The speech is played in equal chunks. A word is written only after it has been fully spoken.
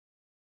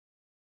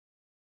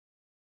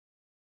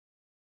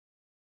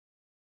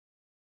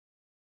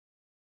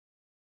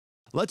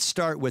Let's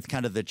start with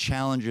kind of the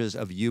challenges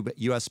of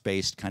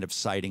U.S.-based kind of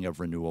siting of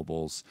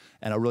renewables.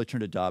 And I'll really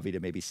turn to Dahvi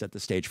to maybe set the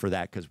stage for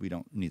that because we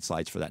don't need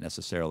slides for that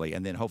necessarily.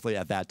 And then hopefully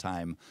at that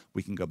time,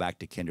 we can go back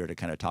to Kendra to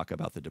kind of talk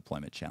about the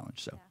deployment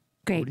challenge. So,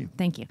 Great.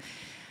 Thank you.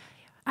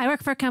 I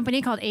work for a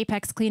company called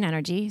Apex Clean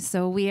Energy.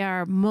 So we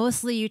are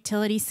mostly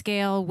utility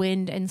scale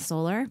wind and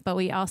solar, but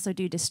we also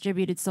do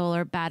distributed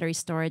solar, battery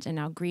storage, and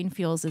now green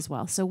fuels as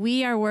well. So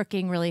we are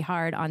working really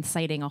hard on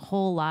siting a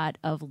whole lot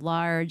of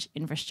large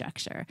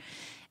infrastructure.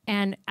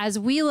 And as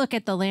we look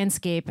at the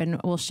landscape, and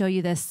we'll show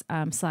you this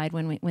slide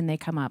when they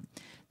come up,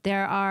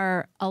 there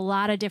are a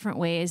lot of different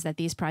ways that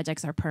these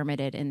projects are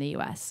permitted in the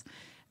U.S.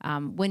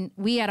 When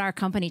we at our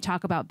company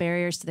talk about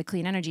barriers to the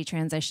clean energy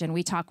transition,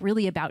 we talk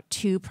really about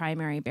two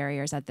primary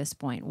barriers at this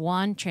point.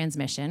 One,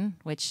 transmission,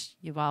 which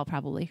you've all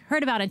probably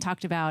heard about and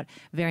talked about,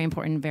 very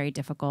important, very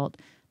difficult.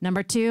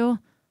 Number two,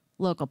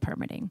 local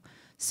permitting.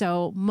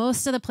 So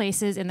most of the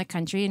places in the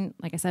country, and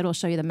like I said, we'll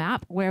show you the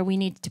map, where we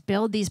need to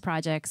build these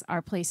projects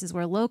are places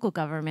where local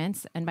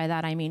governments, and by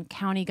that I mean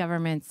county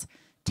governments,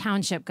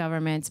 township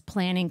governments,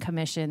 planning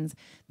commissions,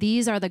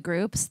 these are the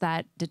groups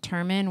that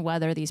determine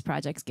whether these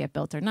projects get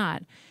built or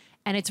not.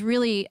 And it's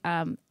really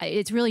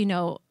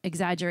no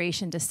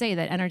exaggeration to say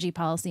that energy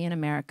policy in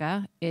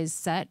America is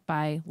set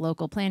by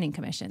local planning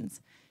commissions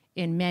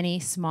in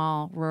many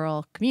small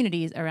rural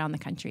communities around the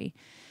country.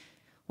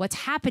 What's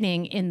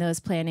happening in those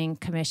planning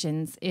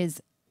commissions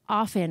is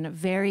often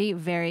very,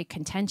 very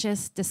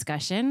contentious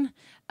discussion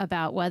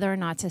about whether or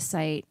not to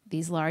site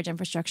these large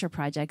infrastructure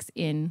projects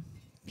in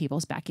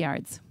people's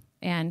backyards.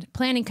 And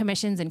planning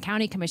commissions and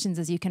county commissions,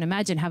 as you can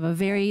imagine, have a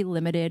very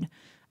limited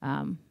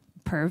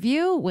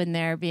purview when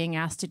they're being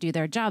asked to do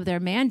their job. Their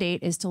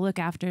mandate is to look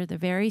after the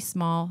very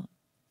small,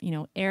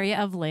 area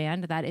of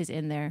land that is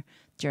in their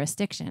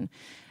jurisdiction.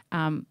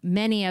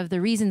 Many of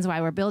the reasons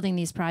why we're building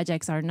these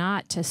projects are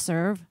not to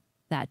serve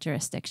that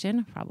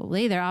jurisdiction,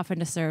 probably. They're often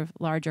to serve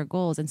larger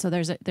goals. And so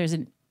there's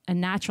a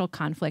natural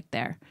conflict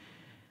there.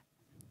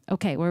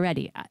 Okay, we're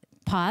ready.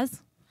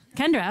 Pause.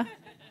 Kendra.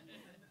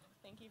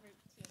 Thank you for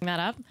teeing that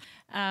up.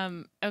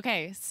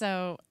 Okay,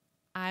 so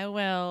I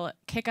will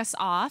kick us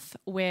off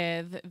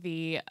with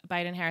the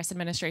Biden-Harris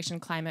administration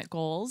climate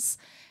goals.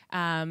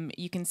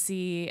 You can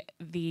see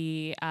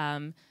the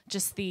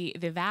just the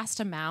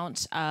vast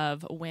amount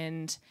of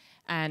wind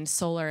and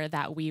solar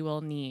that we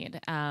will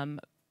need.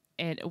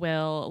 It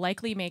will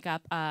likely make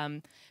up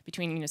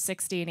between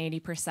 60 and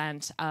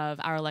 80% of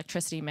our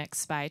electricity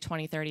mix by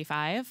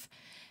 2035.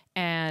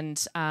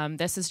 And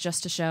this is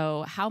just to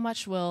show how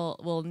much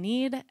we'll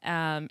need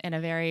in a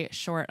very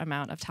short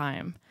amount of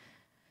time.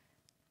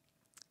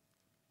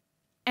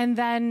 And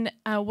then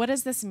what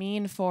does this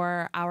mean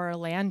for our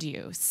land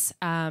use?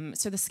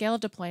 So the scale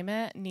of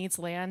deployment needs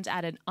land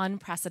at an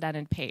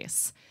unprecedented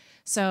pace.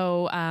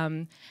 So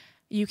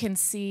you can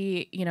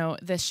see,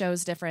 this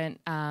shows different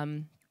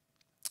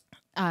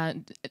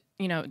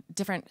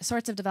different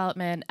sorts of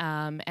development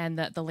and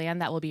the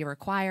land that will be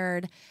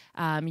required.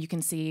 You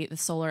can see the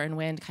solar and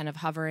wind kind of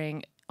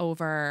hovering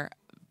over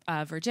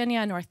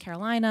Virginia, North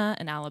Carolina,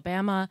 and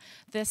Alabama.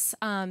 This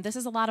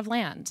is a lot of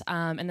land,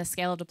 and the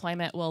scale of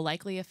deployment will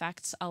likely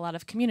affect a lot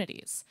of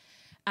communities.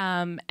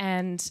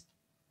 And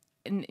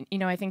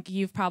I think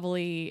you've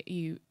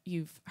probably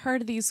you've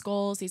heard these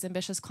goals, these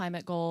ambitious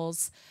climate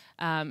goals,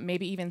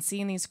 maybe even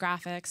seen these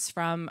graphics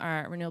from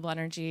our renewable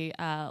energy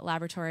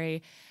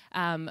laboratory.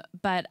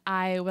 But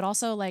I would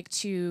also like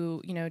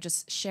to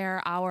just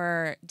share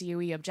our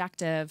DOE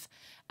objective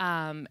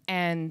and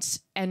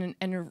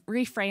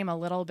reframe a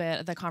little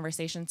bit the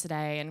conversation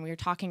today. And we were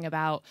talking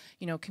about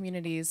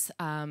communities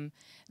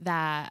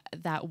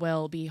that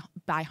will be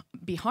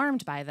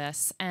harmed by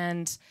this.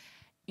 And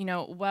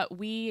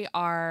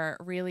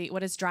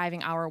what is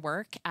driving our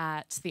work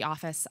at the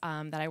office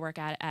that I work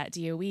at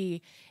DOE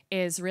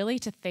is really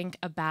to think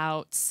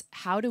about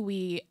how do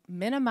we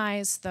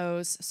minimize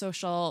those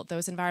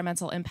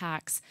environmental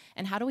impacts,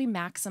 and how do we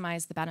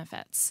maximize the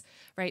benefits,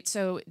 right?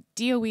 So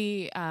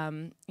DOE,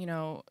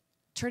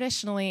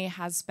 traditionally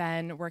has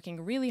been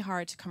working really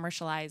hard to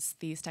commercialize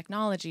these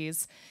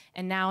technologies,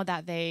 and now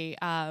that they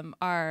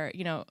are,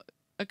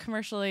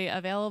 commercially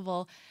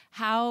available,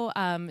 how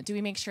do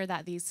we make sure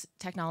that these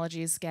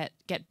technologies get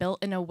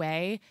built in a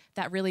way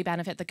that really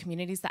benefit the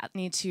communities that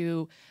need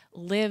to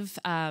live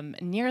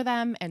near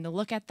them and to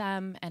look at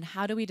them? And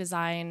how do we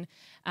design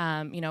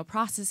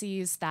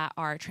processes that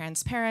are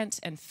transparent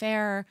and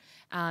fair?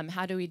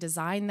 How do we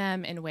design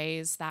them in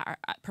ways that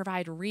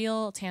provide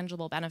real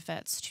tangible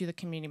benefits to the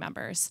community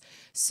members?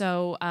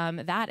 So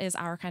that is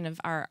our kind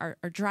of our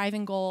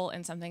driving goal,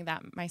 and something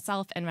that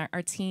myself and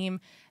our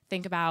team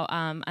think about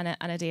on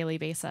a daily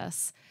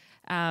basis.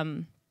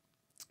 And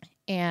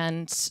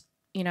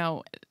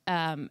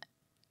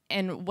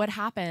what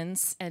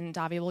happens, and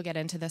Dahvi will get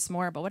into this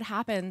more, but what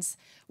happens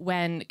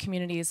when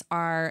communities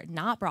are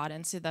not brought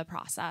into the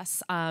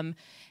process? And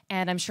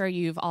I'm sure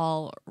you've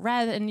all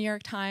read in New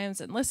York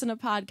Times and listened to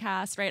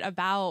podcasts, right,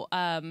 about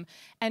and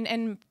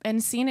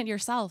seen it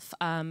yourself,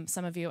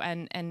 some of you,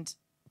 and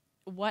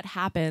what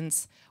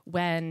happens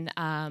when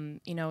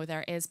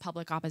there is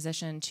public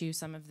opposition to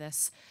some of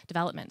this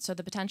development. So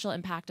the potential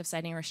impact of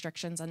siting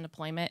restrictions on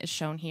deployment is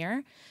shown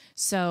here.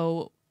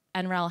 So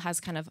NREL has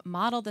kind of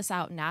modeled this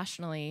out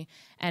nationally,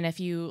 and if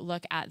you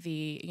look at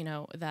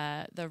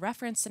the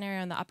reference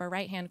scenario in the upper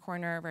right-hand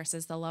corner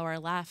versus the lower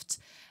left,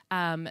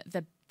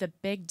 the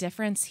big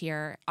difference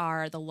here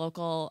are the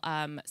local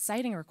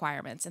siting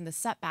requirements and the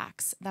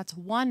setbacks. That's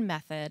one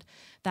method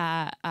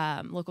that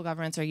local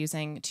governments are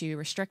using to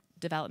restrict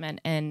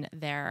development in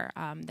their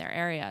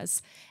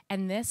areas,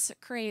 and this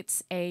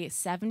creates a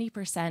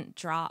 70%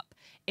 drop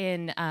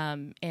in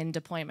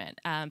deployment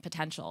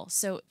potential.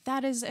 So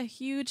that is a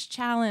huge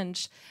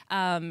challenge,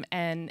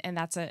 and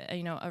that's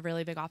a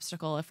really big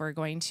obstacle if we're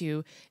going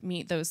to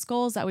meet those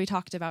goals that we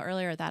talked about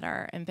earlier that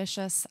are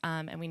ambitious,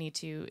 and we need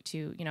to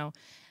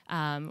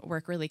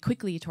work really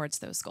quickly towards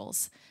those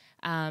goals.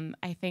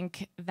 I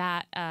think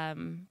that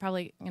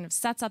probably kind of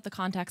sets up the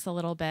context a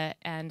little bit,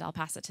 and I'll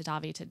pass it to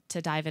Dahvi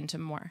to dive into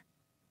more.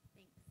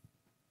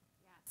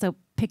 So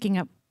picking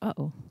up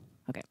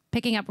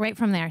right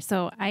from there.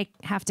 So I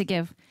have to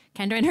give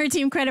Kendra and her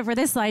team credit for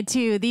this slide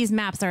too. These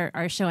maps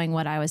are showing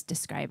what I was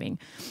describing.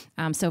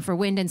 So for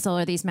wind and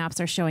solar, these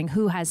maps are showing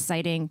who has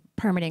siting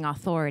permitting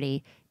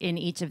authority in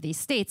each of these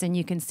states. And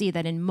you can see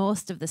that in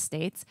most of the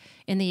states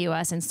in the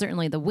US, and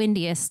certainly the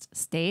windiest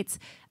states,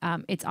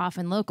 it's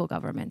often local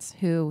governments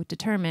who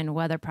determine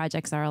whether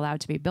projects are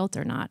allowed to be built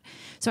or not.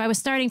 So I was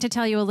starting to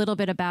tell you a little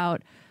bit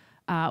about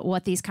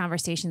what these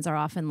conversations are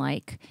often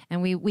like,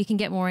 and we can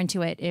get more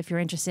into it if you're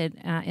interested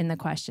in the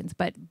questions.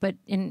 But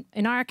in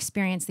our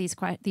experience,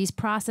 these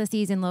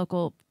processes in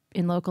local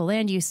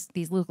land use,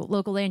 these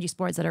local land use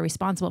boards that are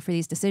responsible for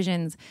these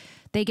decisions,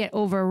 they get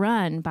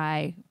overrun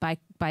by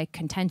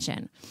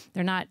contention.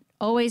 They're not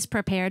always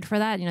prepared for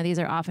that. These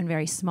are often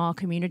very small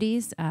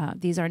communities.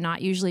 These are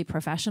not usually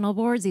professional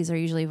boards. These are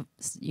usually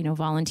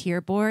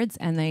volunteer boards,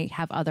 and they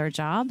have other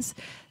jobs.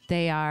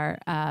 They are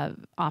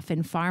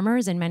often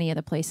farmers in many of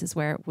the places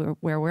where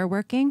we're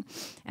working.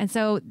 And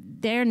so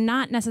they're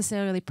not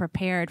necessarily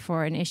prepared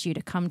for an issue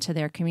to come to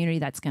their community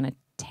that's going to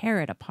tear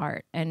it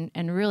apart. And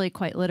really,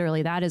 quite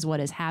literally, that is what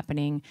is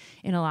happening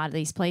in a lot of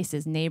these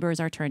places.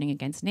 Neighbors are turning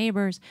against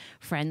neighbors.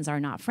 Friends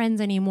are not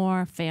friends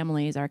anymore.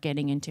 Families are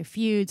getting into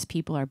feuds.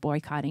 People are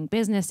boycotting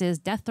businesses.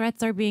 Death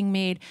threats are being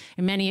made.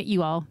 And many of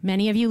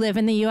you live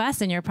in the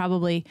U.S. and you're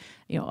probably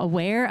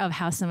aware of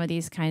how some of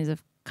these kinds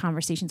of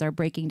conversations are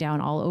breaking down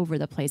all over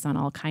the place on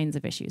all kinds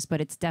of issues, but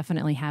it's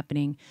definitely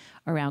happening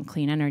around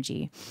clean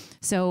energy.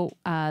 So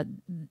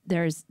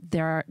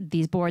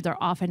these boards are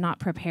often not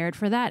prepared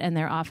for that, and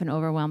they're often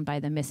overwhelmed by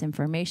the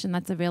misinformation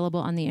that's available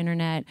on the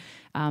internet.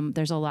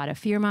 There's a lot of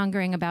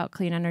fear-mongering about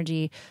clean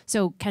energy.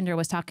 So Kendra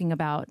was talking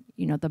about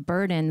the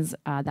burdens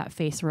that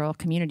face rural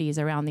communities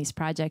around these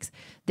projects.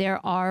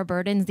 There are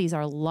burdens. These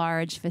are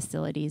large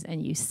facilities,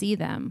 and you see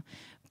them.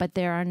 But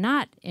there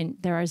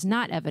is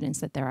not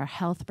evidence that there are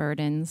health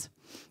burdens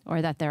or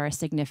that there are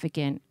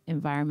significant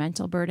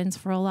environmental burdens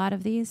for a lot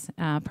of these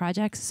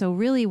projects. So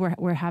really,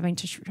 we're having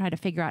to try to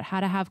figure out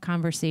how to have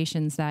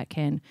conversations that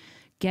can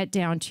get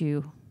down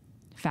to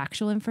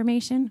factual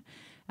information,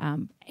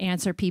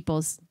 answer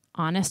people's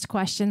honest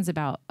questions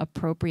about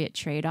appropriate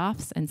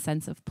trade-offs and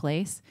sense of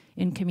place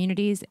in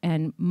communities.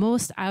 And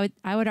I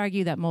would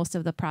argue that most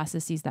of the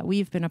processes that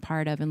we've been a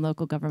part of in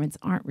local governments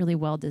aren't really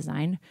well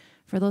designed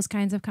for those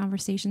kinds of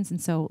conversations. And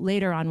so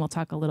later on, we'll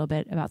talk a little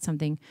bit about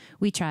something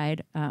we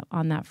tried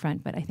on that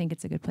front, but I think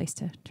it's a good place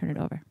to turn it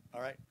over.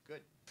 All right,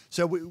 good.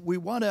 So we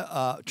want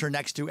to turn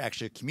next to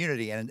actually a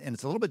community, and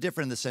it's a little bit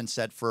different in the sense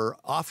that for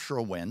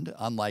offshore wind,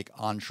 unlike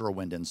onshore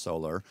wind and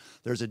solar,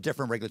 there's a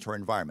different regulatory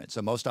environment.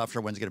 So most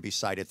offshore wind is going to be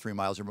sited 3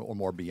 miles or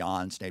more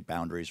beyond state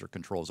boundaries or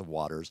controls of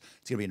waters.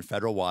 It's going to be in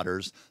federal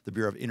waters. The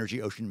Bureau of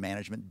Energy Ocean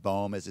Management,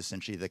 BOEM, is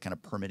essentially the kind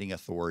of permitting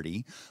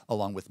authority,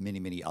 along with many,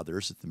 many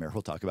others that the mayor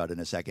will talk about in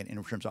a second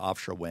in terms of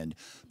offshore wind.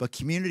 But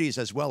communities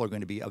as well are going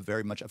to be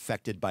very much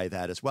affected by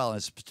that as well,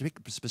 and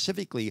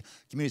specifically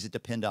communities that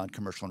depend on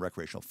commercial and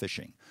recreational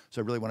fishing. So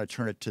I really want to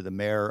turn it to the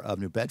mayor of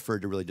New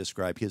Bedford to really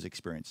describe his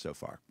experience so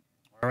far.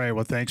 All right.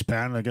 Well, thanks,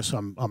 Pat. I guess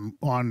I'm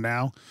on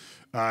now.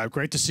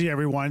 Great to see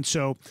everyone.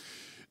 So,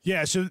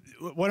 yeah. So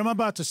what I'm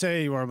about to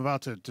say, or I'm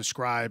about to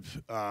describe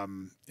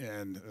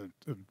in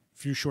a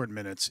few short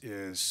minutes,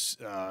 is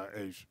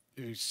a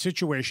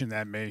situation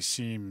that may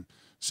seem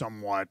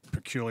somewhat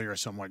peculiar,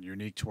 somewhat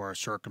unique to our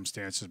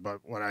circumstances. But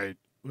what I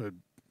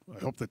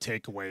hope the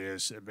takeaway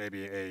is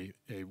maybe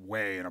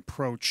an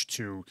approach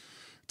to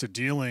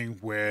dealing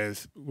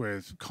with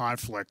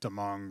conflict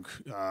among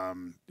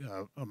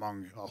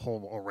a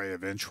whole array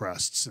of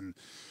interests. And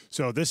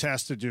so this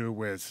has to do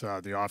with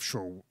the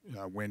offshore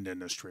wind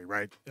industry,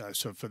 right?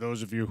 So for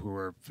those of you who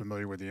are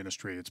familiar with the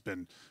industry, it's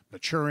been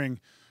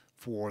maturing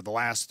for the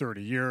last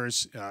 30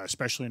 years,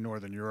 especially in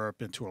Northern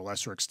Europe, and to a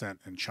lesser extent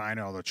in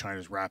China, although China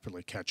is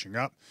rapidly catching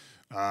up.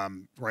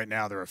 Right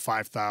now, there are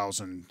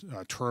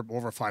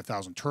over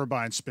 5,000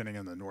 turbines spinning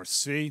in the North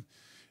Sea.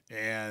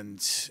 And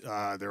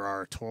there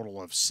are a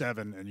total of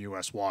 7 in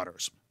U.S.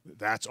 waters.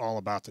 That's all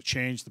about to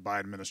change. The Biden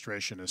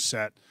administration has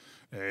set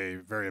a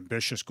very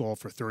ambitious goal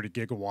for 30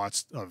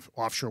 gigawatts of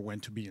offshore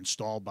wind to be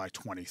installed by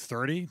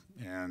 2030,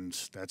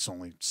 and that's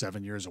only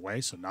 7 years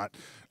away. So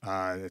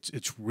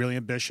it's really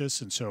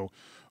ambitious, and so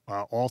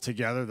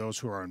altogether, those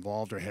who are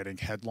involved are heading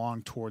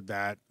headlong toward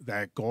that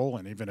goal.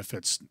 And even if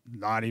it's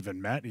not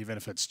even met, even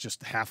if it's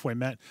just halfway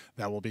met,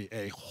 that will be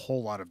a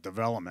whole lot of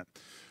development.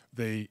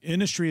 The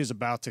industry is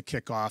about to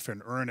kick off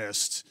in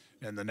earnest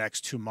in the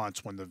next 2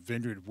 months when the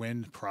Vineyard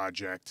Wind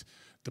project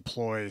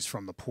deploys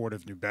from the Port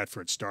of New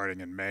Bedford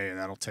starting in May, and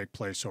that'll take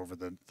place over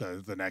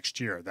the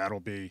next year. That'll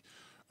be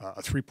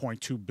a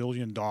 $3.2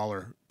 billion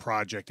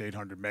project,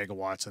 800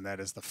 megawatts, and that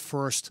is the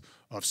first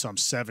of some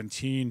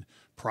 17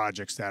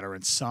 projects that are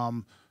in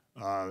some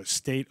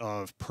state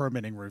of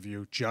permitting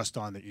review just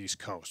on the East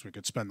Coast. We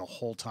could spend the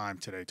whole time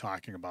today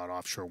talking about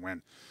offshore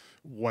wind.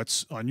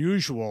 What's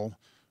unusual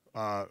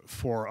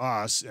for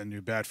us in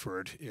New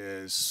Bedford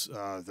is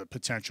the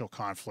potential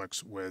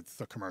conflicts with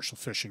the commercial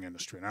fishing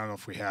industry. And I don't know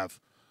if we have,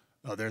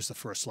 there's the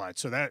first slide.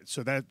 So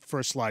that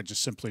first slide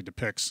just simply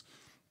depicts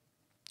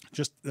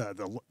just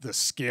the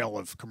scale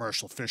of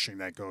commercial fishing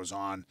that goes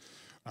on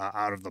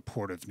out of the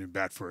Port of New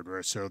Bedford.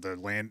 Right? So the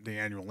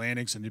annual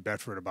landings in New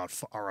Bedford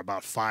are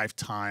about 5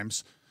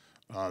 times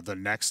the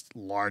next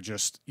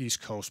largest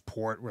East Coast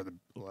port. We're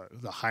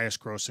the highest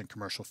grossing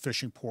commercial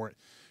fishing port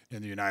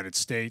in the United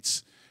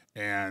States.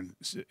 And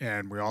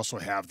we also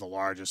have the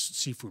largest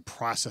seafood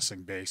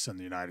processing base in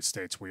the United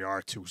States. We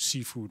are to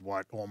seafood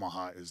what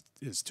Omaha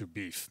is to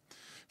beef.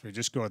 If we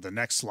just go to the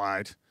next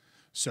slide.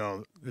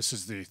 So this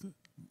is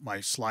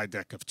my slide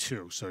deck of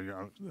 2.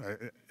 So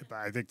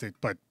I think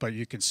that, but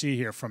you can see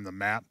here from the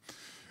map,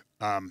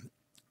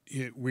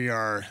 we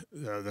are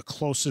the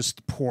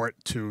closest port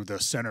to the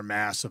center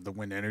mass of the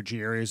wind energy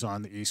areas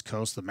on the East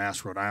Coast. The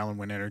Mass, Rhode Island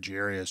wind energy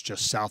area is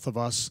just south of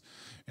us,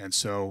 and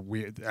so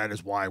that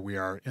is why we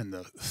are in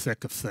the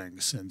thick of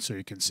things. And so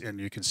you can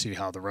see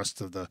how the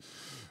rest of the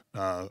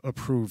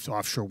approved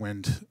offshore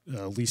wind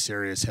lease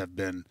areas have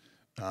been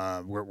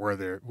where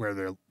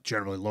they're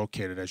generally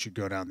located. As you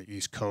go down the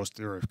East Coast,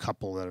 there are a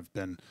couple that have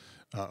been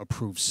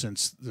approved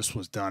since this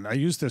was done. I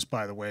used this,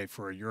 by the way,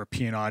 for a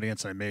European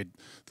audience. I made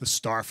the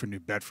star for New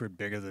Bedford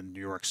bigger than New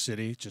York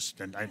City.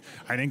 And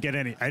I didn't get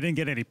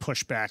any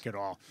pushback at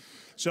all.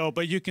 So,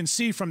 but you can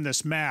see from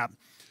this map,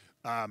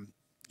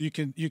 you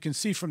can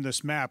see from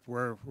this map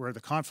where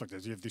the conflict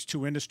is. You have these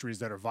 2 industries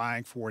that are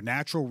vying for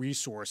natural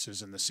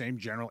resources in the same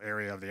general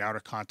area of the outer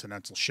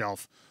continental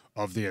shelf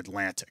of the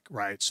Atlantic,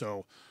 right?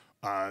 So.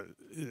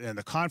 And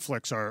the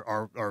conflicts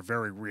are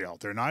very real.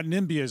 They're not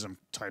NIMBYism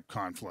type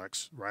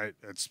conflicts, right?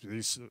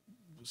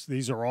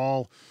 These are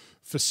all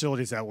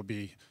facilities that will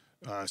be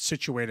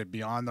situated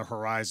beyond the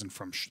horizon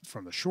from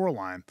the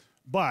shoreline,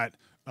 but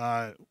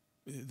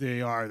they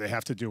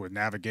have to do with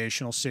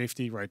navigational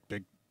safety, right?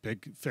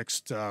 Big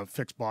fixed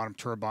bottom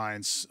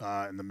turbines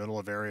in the middle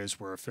of areas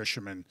where a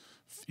fisherman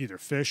either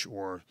fish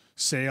or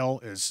sail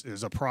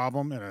is a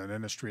problem in an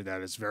industry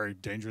that is very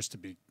dangerous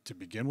to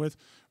begin with,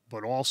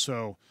 but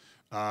also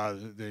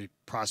the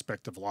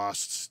prospect of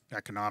lost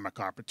economic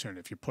opportunity.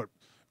 If you put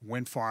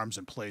wind farms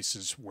in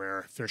places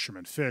where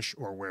fishermen fish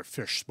or where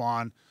fish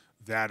spawn,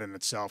 that in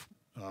itself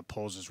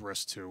poses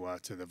risk to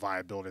the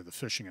viability of the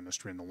fishing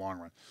industry in the long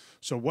run.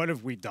 So what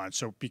have we done?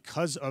 So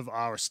because of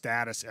our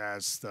status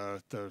as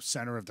the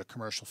center of the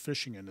commercial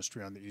fishing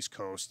industry on the East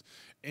Coast,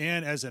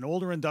 and as an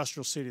older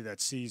industrial city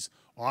that sees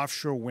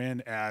offshore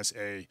wind as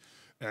a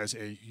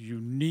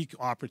unique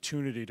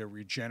opportunity to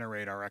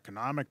regenerate our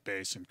economic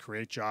base and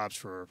create jobs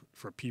for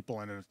people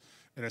in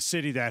a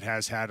city that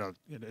has had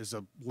is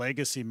a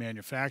legacy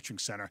manufacturing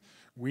center,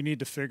 we need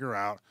to figure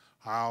out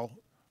how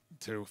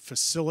to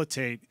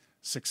facilitate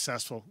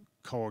successful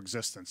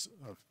coexistence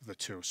of the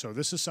two. So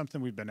this is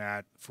something we've been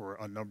at for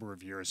a number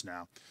of years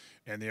now.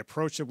 And the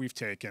approach that we've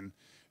taken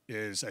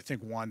is, I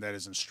think, one that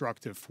is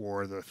instructive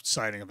for the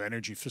siting of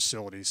energy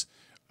facilities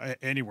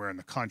anywhere in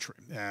the country.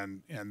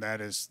 And that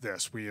is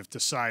this. We have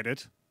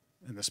decided,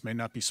 and this may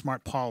not be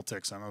smart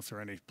politics, I don't know if there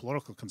are any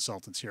political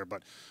consultants here,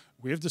 but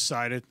we have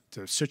decided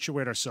to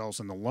situate ourselves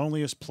in the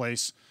loneliest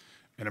place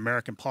in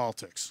American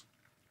politics,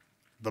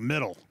 the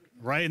middle.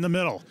 Right in the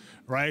middle,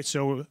 right?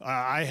 So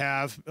I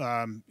have,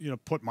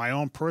 put my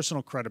own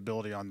personal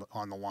credibility on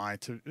the line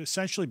to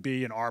essentially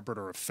be an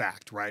arbiter of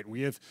fact, right?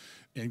 We have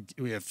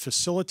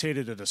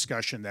facilitated a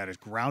discussion that is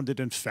grounded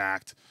in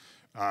fact,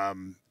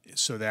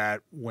 so that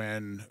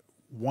when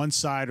one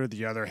side or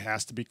the other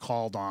has to be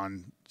called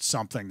on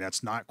something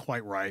that's not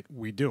quite right,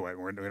 we do it.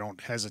 We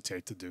don't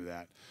hesitate to do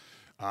that.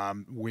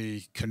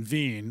 We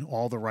convene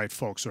all the right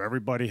folks, so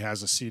everybody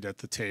has a seat at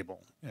the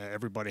table.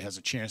 Everybody has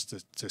a chance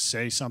to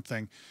say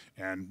something,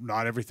 and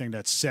not everything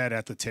that's said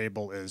at the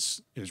table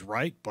is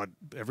right, but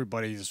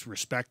everybody is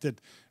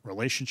respected.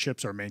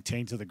 Relationships are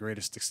maintained to the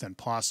greatest extent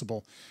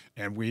possible,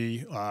 and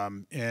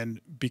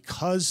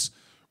because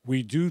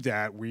we do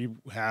that, we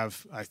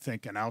have, I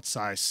think, an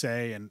outsized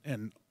say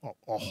and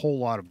a whole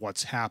lot of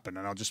what's happened.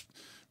 And I'll just,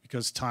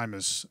 because time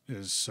is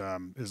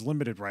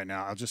limited right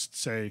now, I'll just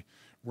say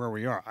where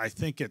we are. I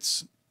think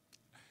it's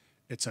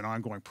It's an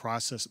ongoing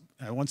process.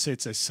 I won't say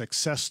it's a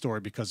success story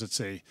because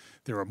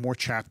there are more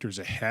chapters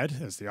ahead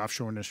as the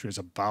offshore industry is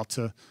about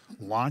to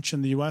launch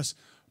in the U.S.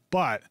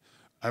 But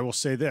I will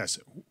say this: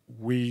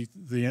 the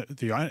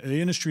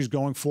industry is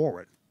going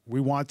forward.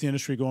 We want the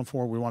industry going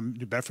forward. We want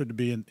New Bedford to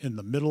be in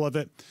the middle of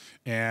it,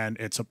 and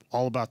it's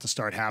all about to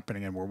start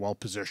happening. And we're well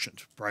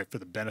positioned, right, for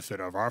the benefit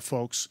of our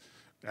folks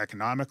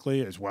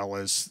economically, as well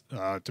as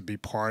to be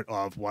part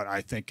of what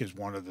I think is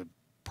one of the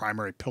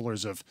primary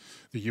pillars of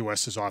the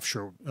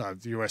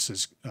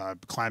U.S.'s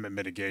climate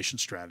mitigation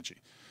strategy.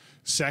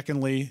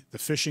 Secondly, the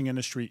fishing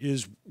industry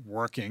is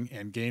working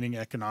and gaining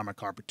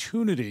economic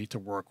opportunity to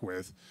work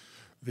with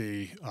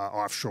the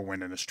offshore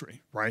wind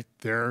industry, right?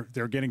 They're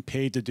getting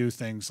paid to do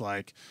things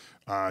like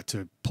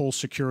to pull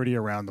security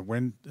around the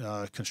wind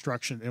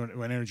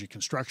energy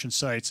construction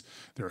sites.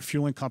 There are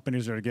fueling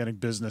companies that are getting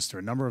business. There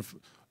are a number of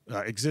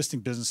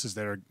existing businesses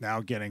that are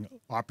now getting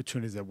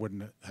opportunities that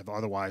wouldn't have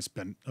otherwise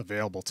been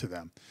available to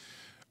them.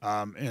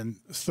 And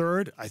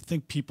third, I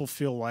think people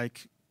feel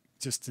like,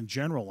 just in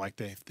general, like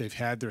they've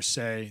had their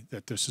say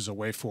that this is a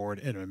way forward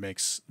and it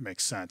makes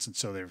sense, and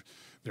so they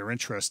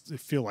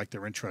feel like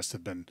their interests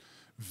have been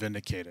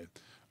vindicated.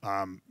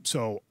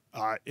 So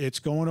it's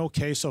going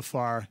okay so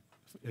far.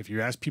 If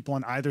you ask people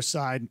on either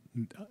side,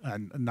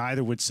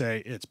 neither would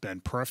say it's been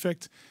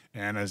perfect.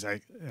 And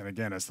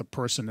again, as the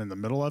person in the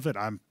middle of it,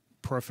 I'm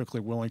perfectly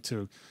willing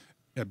to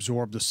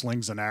absorb the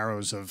slings and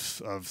arrows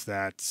of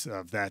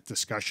that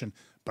discussion.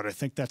 But I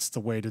think that's the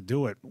way to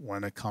do it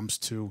when it comes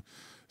to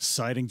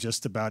siting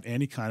just about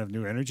any kind of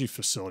new energy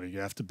facility.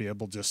 You have to be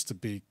able just to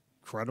be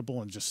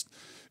credible and just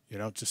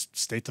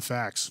state the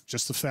facts,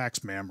 just the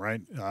facts, ma'am.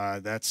 Right? I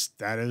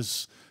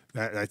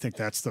think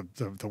that's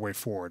the way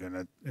forward,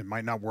 and it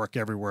might not work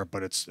everywhere,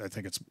 but I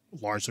think it's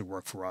largely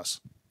worked for us.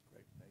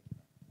 Great, thank you.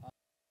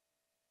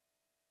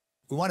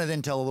 We want to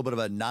then tell a little bit of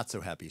a not so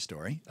happy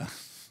story.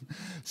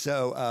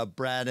 So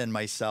Brad and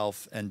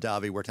myself and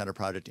Dahvi worked on a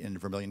project in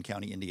Vermilion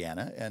County,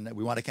 Indiana, and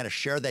we want to kind of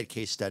share that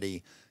case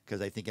study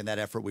because I think in that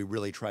effort we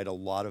really tried a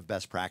lot of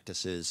best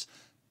practices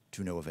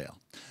to no avail.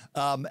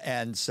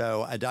 And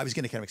so Dahvi's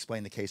going to kind of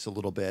explain the case a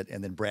little bit,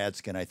 and then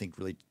Brad's going to, I think,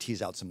 really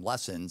tease out some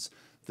lessons.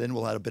 Then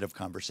we'll have a bit of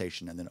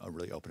conversation, and then I'll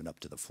really open it up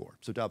to the floor.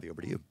 So Dahvi,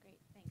 over to you.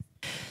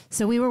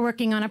 So we were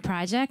working on a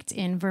project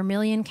in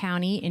Vermilion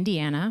County,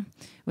 Indiana,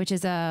 which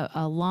is a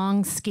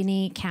long,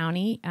 skinny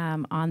county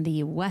on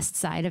the west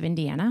side of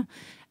Indiana.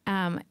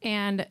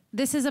 And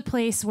this is a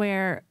place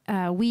where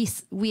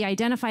we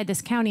identified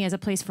this county as a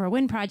place for a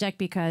wind project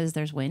because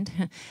there's wind.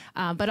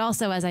 But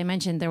also, as I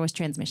mentioned, there was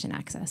transmission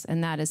access.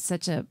 And that is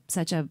such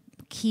a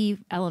key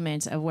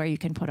element of where you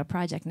can put a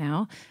project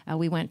now.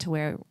 We went to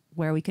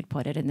where we could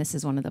put it, and this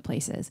is one of the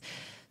places.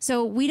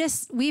 So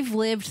we've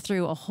lived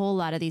through a whole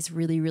lot of these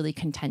really, really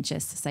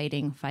contentious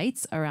siting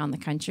fights around the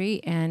country,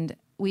 and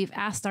we've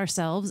asked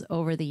ourselves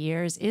over the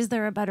years, is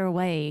there a better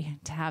way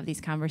to have these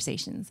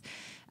conversations?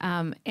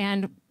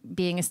 And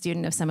being a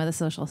student of some of the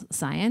social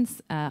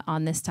science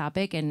on this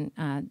topic and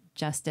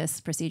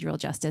procedural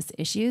justice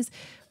issues,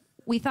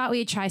 we thought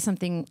we'd try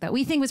something that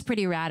we think was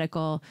pretty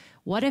radical.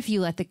 What if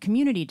you let the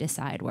community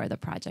decide where the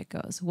project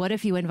goes? What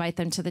if you invite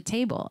them to the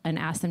table and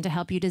ask them to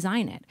help you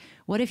design it?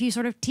 What if you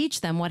sort of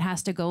teach them what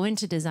has to go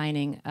into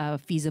designing a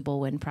feasible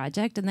wind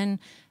project and then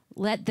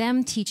let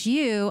them teach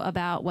you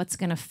about what's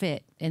going to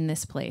fit in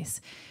this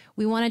place?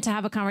 We wanted to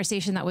have a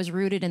conversation that was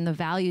rooted in the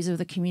values of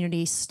the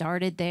community,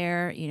 started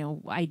there,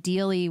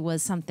 ideally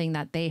was something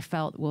that they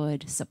felt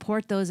would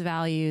support those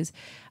values.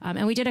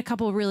 And we did a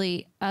couple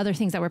really other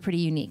things that were pretty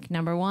unique.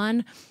 Number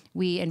one,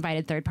 we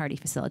invited third-party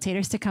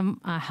facilitators to come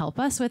help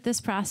us with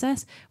this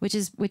process, which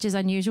is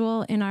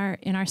unusual in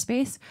our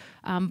space.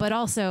 But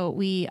also,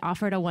 we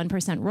offered a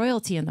 1%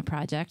 royalty in the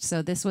project.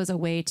 So this was a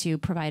way to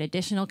provide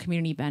additional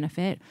community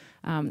benefit,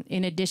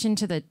 in addition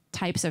to the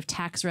types of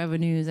tax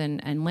revenues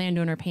and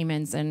landowner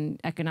payments and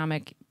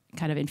economic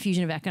kind of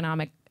infusion of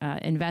economic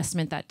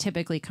investment that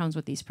typically comes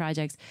with these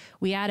projects.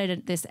 We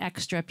added this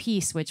extra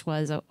piece, which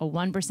was a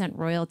 1%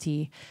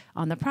 royalty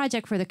on the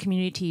project for the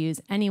community to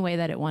use any way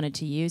that it wanted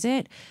to use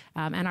it.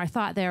 And our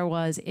thought there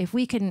was, if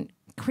we can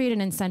create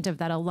an incentive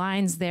that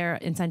aligns their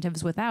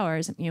incentives with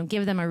ours,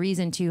 give them a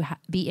reason to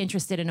be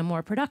interested in a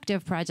more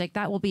productive project,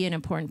 that will be an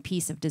important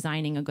piece of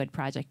designing a good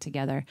project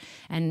together.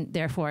 And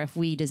therefore, if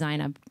we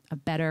design a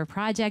better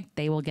project,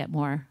 they will get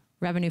more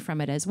revenue from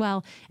it as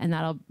well, and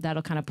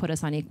that'll kind of put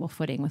us on equal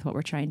footing with what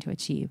we're trying to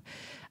achieve.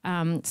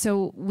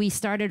 So we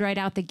started right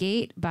out the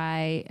gate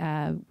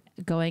by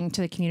going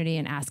to the community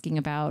and asking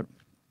about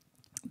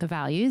the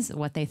values,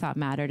 what they thought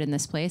mattered in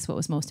this place, what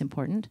was most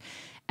important.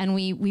 And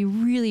we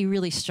really,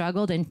 really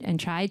struggled and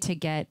tried to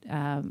get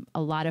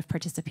a lot of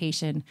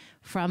participation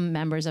from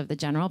members of the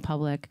general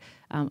public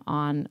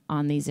on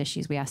these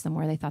issues. We asked them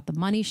where they thought the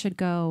money should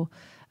go.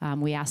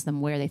 We asked them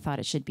where they thought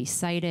it should be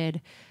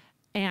sited.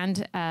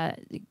 And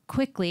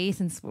quickly,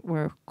 since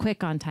we're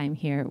quick on time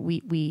here,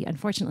 we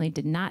unfortunately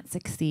did not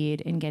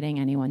succeed in getting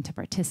anyone to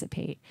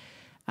participate.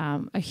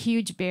 A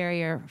huge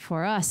barrier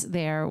for us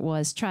there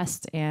was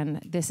trust,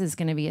 and this is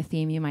going to be a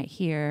theme you might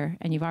hear,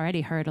 and you've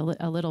already heard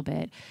a little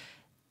bit.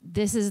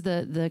 this is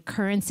the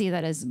currency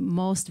that is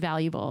most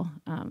valuable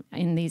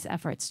in these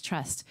efforts,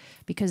 trust,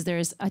 because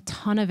there's a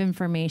ton of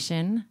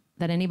information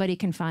that anybody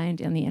can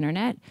find on the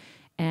internet.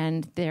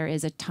 And there are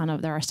a ton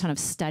of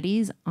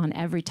studies on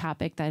every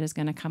topic that is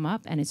going to come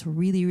up, and it's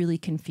really, really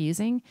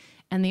confusing.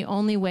 And the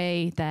only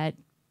way that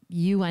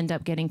you end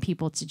up getting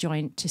people to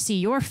join to see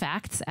your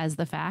facts as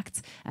the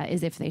facts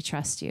is if they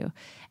trust you.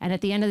 And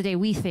at the end of the day,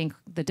 we think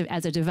that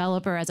as a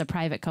developer, as a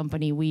private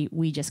company,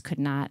 we just could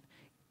not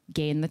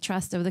gain the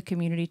trust of the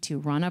community to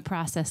run a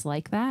process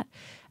like that.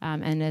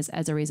 And as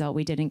a result,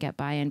 we didn't get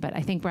buy-in. But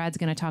I think Brad's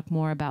going to talk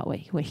more about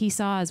what he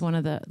saw as one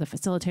of the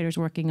facilitators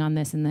working on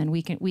this, and then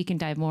we can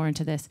dive more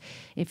into this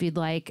if you'd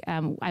like.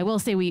 I will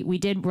say we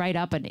did write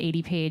up an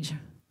 80-page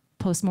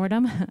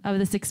postmortem of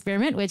this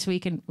experiment, which we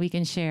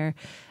can share.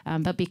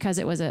 But because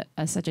it was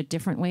such a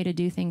different way to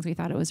do things, we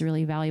thought it was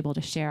really valuable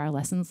to share our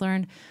lessons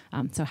learned.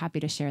 So happy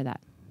to share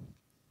that.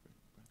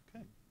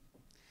 Okay.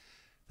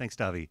 Thanks,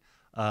 Dahvi.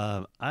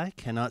 I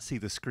cannot see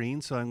the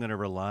screen, so I'm going to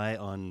rely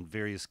on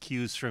various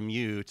cues from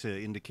you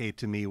to indicate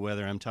to me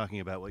whether I'm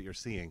talking about what you're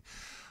seeing.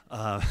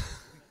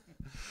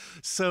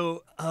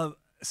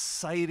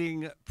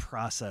 Siting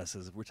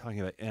processes, we're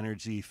talking about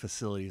energy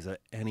facilities of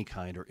any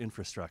kind or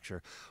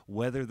infrastructure,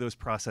 whether those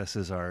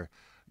processes are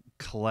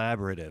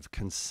collaborative,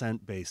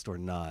 consent-based or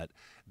not,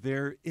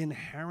 they're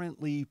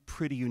inherently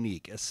pretty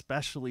unique,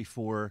 especially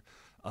for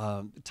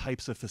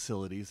types of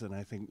facilities, and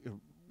I think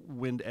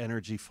wind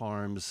energy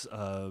farms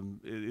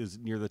is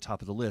near the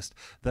top of the list,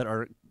 that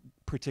are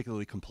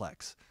particularly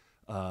complex,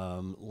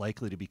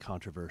 likely to be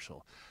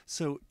controversial.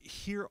 So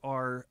here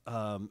are,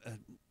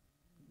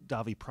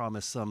 Dahvi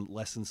promised some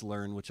lessons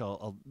learned, which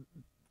I'll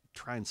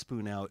try and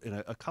spoon out in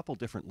a couple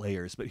different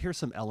layers, but here's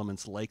some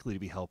elements likely to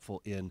be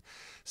helpful in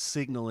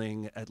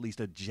signaling at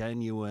least a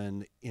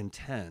genuine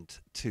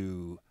intent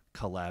to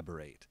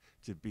collaborate,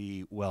 to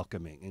be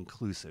welcoming,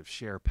 inclusive,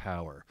 share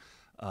power.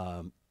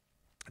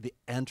 The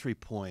entry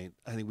point,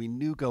 I think we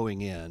knew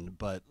going in,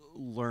 but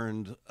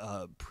learned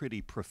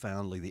pretty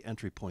profoundly, the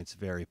entry point's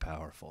very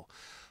powerful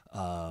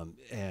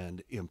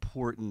and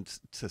important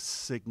to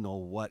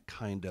signal what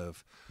kind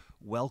of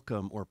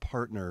welcome or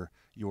partner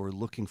you're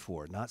looking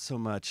for. Not so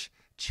much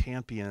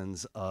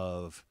champions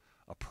of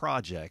a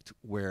project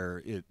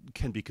where it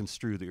can be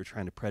construed that you're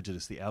trying to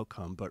prejudice the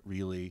outcome, but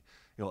really,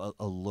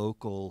 a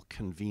local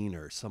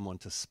convener, someone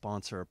to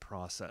sponsor a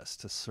process,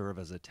 to serve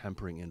as a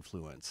tempering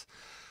influence.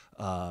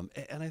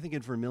 And I think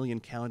in Vermilion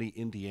County,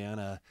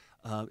 Indiana,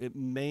 it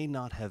may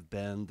not have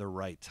been the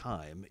right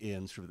time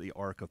in sort of the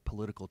arc of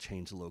political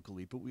change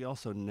locally, but we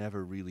also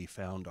never really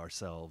found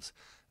ourselves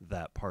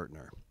that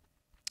partner.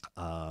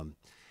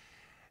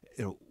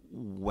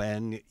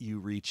 When you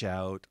reach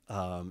out,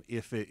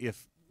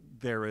 if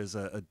there is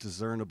a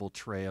discernible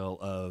trail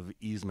of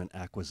easement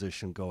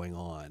acquisition going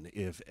on,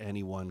 if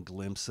anyone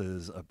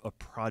glimpses a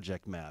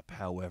project map,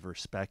 however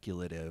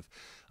speculative,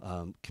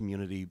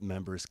 community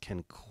members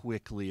can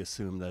quickly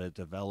assume that a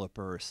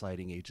developer or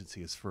siting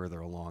agency is further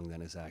along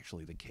than is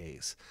actually the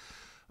case.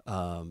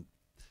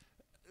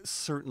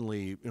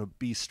 Certainly,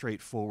 be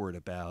straightforward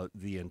about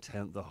the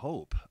intent, the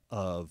hope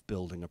of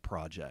building a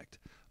project,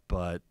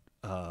 but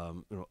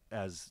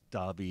as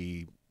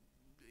Dahvi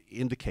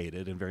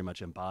indicated and very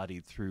much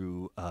embodied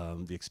through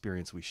the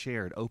experience we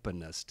shared,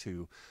 openness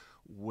to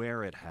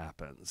where it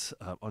happens,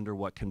 under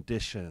what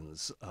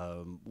conditions,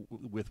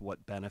 with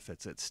what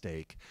benefits at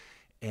stake,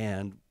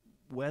 and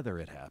whether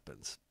it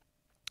happens.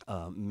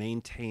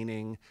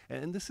 Maintaining,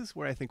 and this is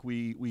where I think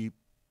we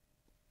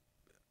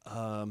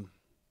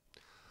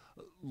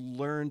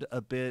learned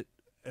a bit,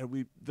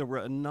 there were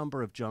a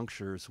number of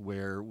junctures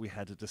where we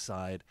had to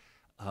decide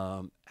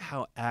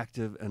how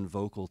active and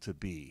vocal to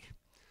be.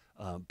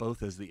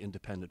 Both as the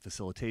independent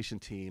facilitation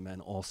team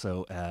and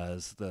also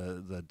as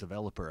the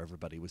developer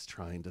everybody was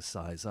trying to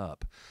size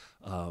up.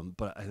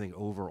 But I think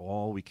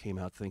overall we came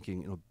out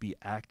thinking, be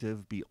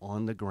active, be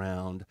on the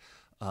ground,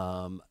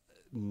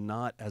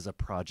 not as a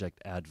project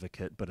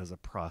advocate, but as a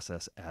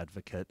process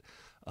advocate,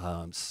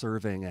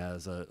 serving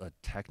as a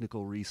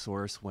technical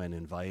resource when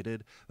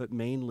invited, but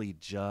mainly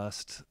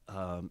just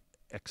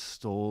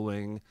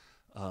extolling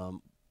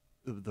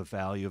the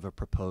value of a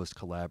proposed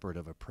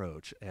collaborative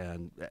approach.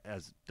 And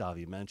as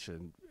Dahvi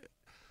mentioned,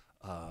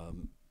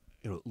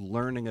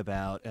 learning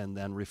about and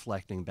then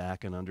reflecting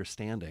back and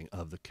understanding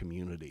of the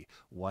community.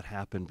 What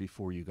happened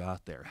before you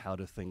got there? How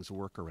do things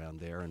work around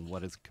there? And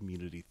what does the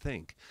community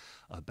think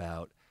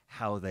about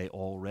how they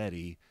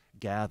already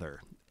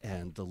gather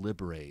and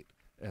deliberate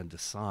and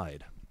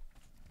decide?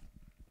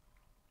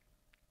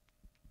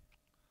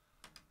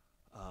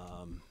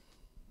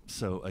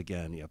 So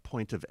again,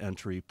 point of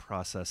entry,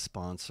 process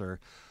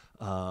sponsor.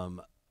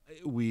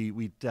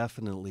 We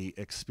definitely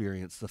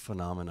experience the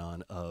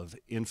phenomenon of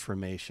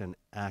information,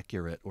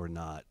 accurate or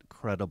not,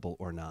 credible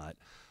or not,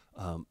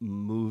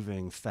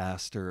 moving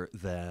faster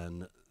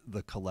than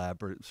the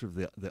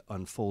the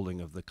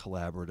unfolding of the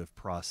collaborative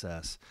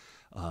process,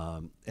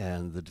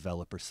 and the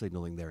developer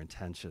signaling their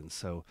intentions.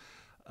 So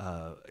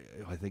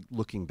I think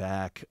looking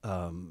back,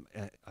 I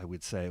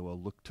would say, well,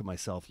 look to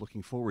myself,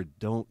 looking forward,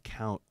 don't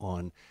count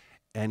on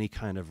any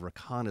kind of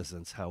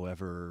reconnaissance,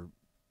 however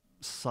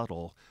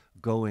subtle,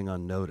 going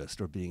unnoticed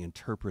or being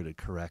interpreted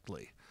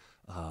correctly.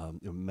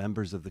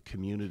 Members of the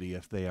community,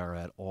 if they are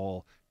at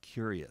all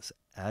curious,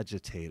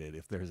 agitated,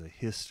 if there's a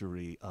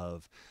history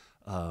of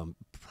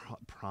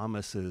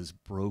promises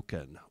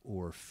broken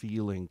or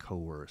feeling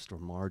coerced or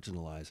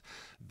marginalized,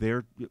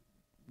 their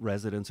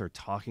residents are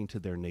talking to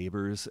their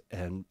neighbors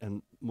and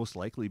most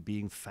likely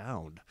being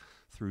found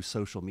through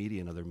social media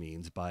and other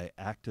means by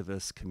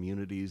activists,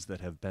 communities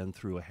that have been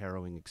through a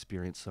harrowing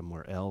experience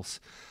somewhere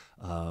else.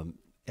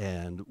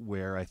 And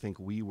where I think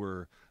we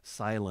were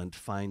silent,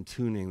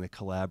 fine-tuning the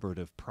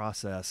collaborative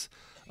process,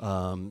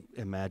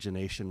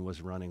 imagination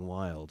was running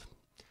wild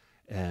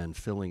and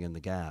filling in the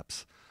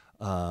gaps.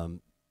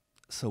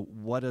 So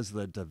what does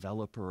the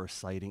developer or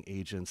siting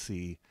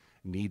agency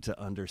need to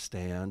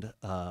understand?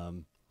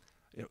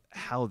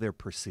 How they're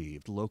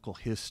perceived, local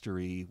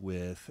history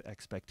with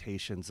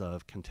expectations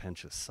of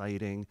contentious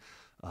siting,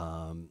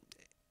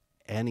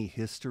 any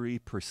history,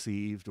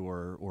 perceived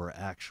or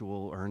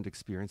actual earned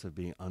experience of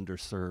being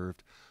underserved,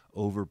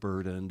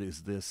 overburdened.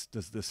 Does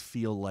this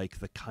feel like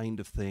the kind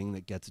of thing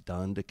that gets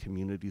done to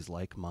communities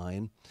like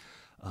mine?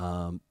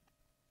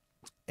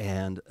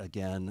 And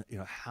again,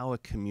 how a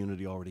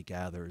community already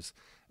gathers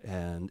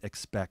and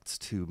expects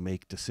to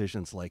make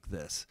decisions like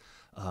this.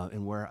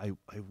 And where I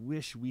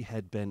wish we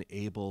had been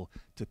able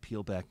to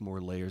peel back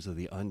more layers of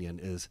the onion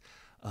is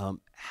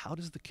how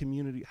do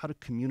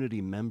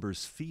community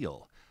members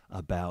feel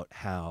about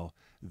how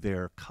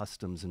their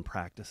customs and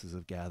practices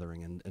of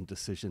gathering and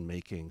decision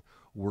making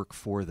work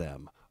for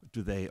them?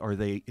 Are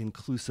they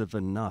inclusive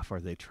enough?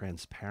 Are they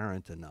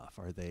transparent enough?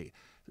 Are they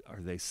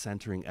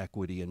centering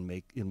equity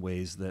in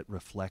ways that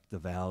reflect the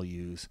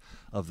values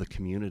of the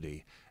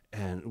community?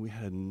 And we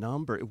had a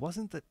number. It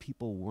wasn't that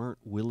people weren't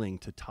willing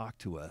to talk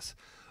to us,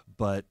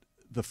 but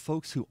the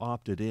folks who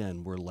opted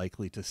in were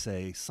likely to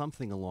say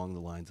something along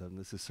the lines of, and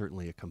this is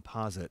certainly a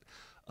composite,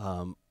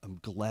 I'm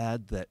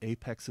glad that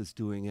Apex is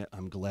doing it.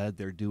 I'm glad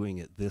they're doing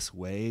it this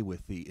way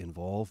with the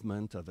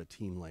involvement of a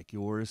team like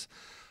yours.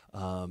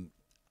 I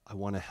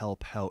want to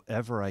help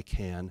however I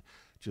can.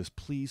 Just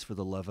please, for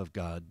the love of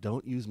God,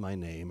 don't use my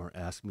name or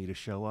ask me to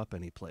show up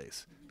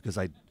anyplace, because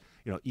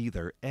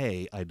either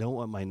A, I don't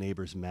want my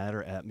neighbors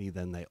madder at me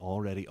than they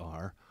already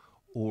are,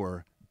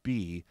 or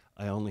B,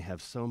 I only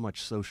have so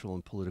much social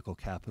and political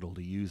capital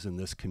to use in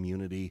this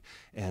community,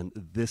 and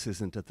this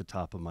isn't at the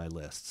top of my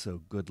list.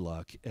 So good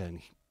luck,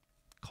 and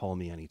call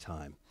me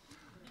anytime.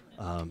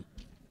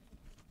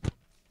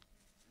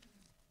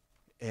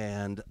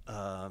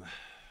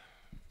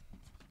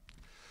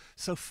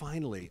 So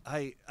finally,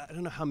 I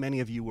don't know how many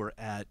of you were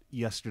at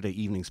yesterday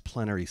evening's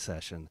plenary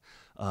session.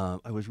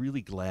 I was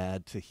really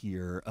glad to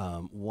hear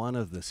one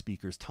of the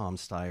speakers, Tom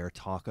Steyer,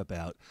 talk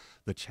about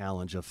the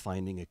challenge of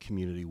finding a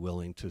community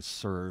willing to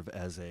serve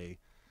as a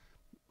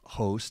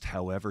host,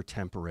 however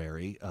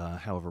temporary,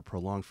 however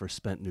prolonged, for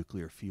spent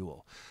nuclear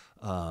fuel,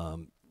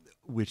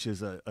 which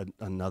is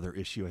another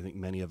issue I think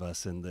many of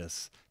us in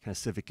this kind of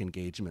civic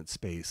engagement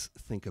space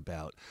think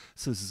about.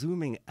 So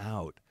zooming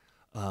out,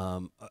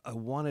 I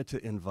wanted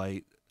to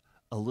invite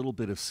a little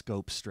bit of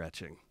scope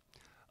stretching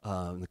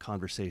in the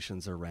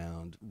conversations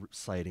around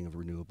siting of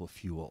renewable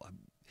fuel.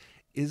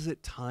 Is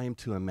it time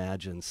to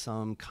imagine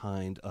some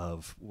kind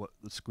of, what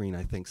the screen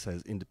I think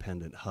says,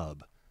 independent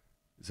hub?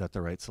 Is that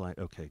the right slide?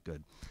 Okay,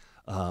 good.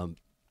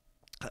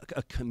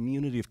 A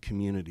community of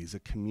communities, a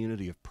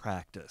community of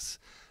practice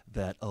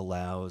that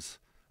allows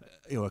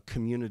a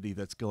community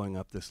that's going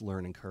up this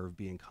learning curve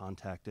being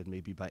contacted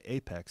maybe by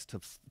Apex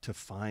to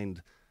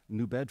find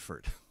New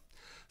Bedford,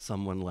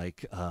 someone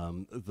like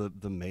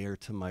the mayor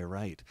to my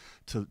right,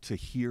 to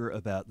hear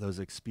about those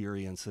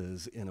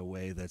experiences in a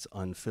way that's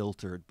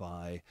unfiltered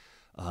by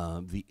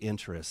the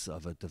interests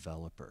of a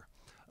developer.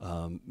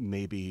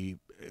 Maybe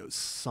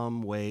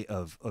some way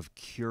of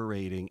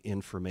curating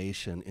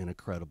information in a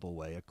credible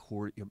way,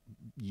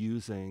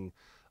 using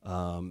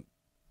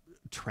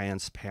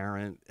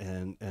transparent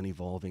and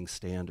evolving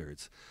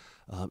standards,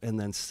 and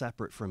then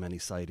separate from any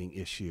siting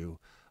issue.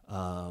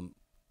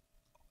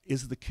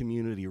 Is the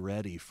community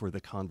ready for the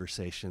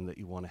conversation that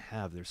you want to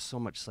have? There's so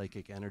much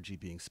psychic energy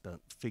being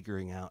spent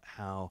figuring out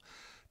how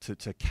to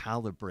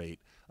calibrate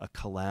a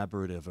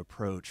collaborative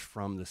approach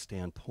from the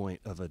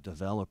standpoint of a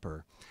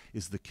developer.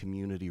 Is the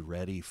community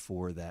ready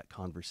for that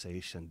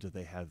conversation? Do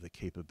they have the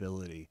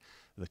capability,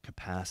 the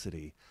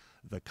capacity,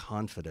 the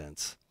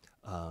confidence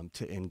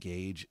to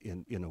engage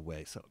in a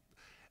way? So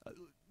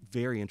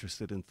very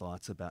interested in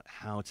thoughts about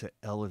how to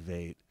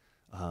elevate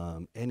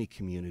any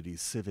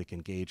community's civic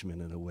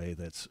engagement in a way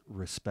that's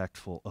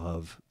respectful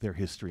of their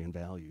history and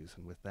values.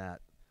 And with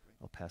that,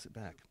 I'll pass it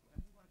back.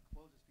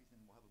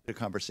 A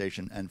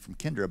conversation and from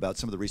Kendra about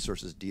some of the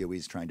resources DOE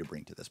is trying to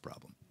bring to this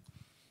problem.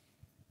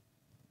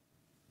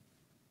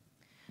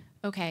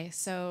 Okay,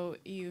 so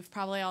you've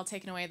probably all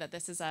taken away that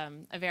this is a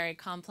very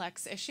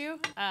complex issue,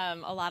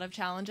 a lot of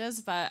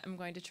challenges, but I'm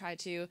going to try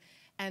to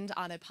end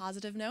on a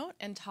positive note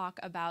and talk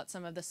about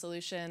some of the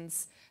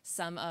solutions,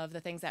 some of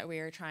the things that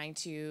we're trying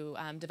to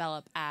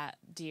develop at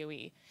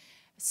DOE.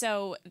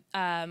 So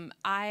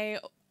I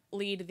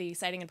lead the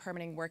Siting and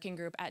Permitting Working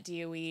Group at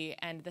DOE,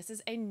 and this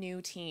is a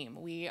new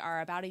team. We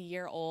are about a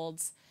year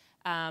old.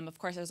 Of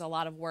course, there's a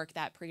lot of work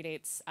that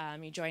predates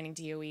me joining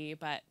DOE,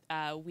 but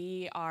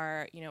we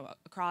are,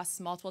 across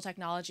multiple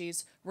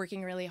technologies,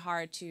 working really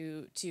hard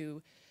to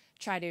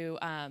try to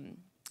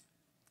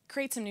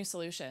create some new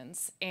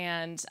solutions.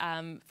 And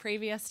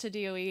previous to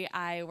DOE,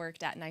 I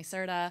worked at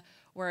NYSERDA,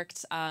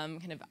 worked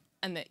kind of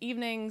in the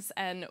evenings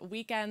and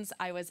weekends.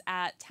 I was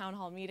at town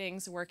hall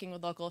meetings, working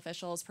with local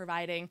officials,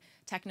 providing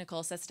technical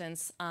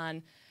assistance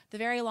on the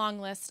very long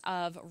list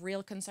of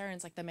real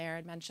concerns, like the mayor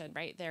had mentioned,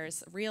 right?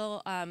 There's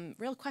real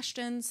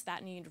questions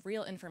that need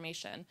real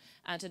information,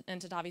 and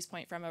to Dahvi's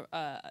point, from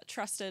a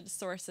trusted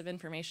source of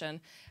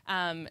information.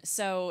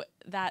 So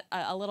that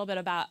a little bit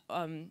about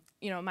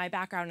my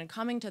background in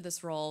coming to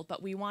this role,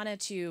 but we wanted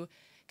to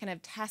kind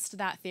of test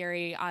that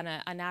theory on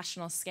a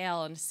national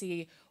scale and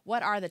see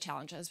what are the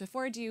challenges.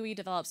 Before DOE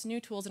develops new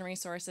tools and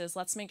resources,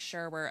 let's make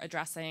sure we're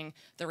addressing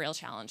the real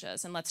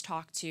challenges. And let's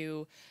talk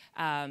to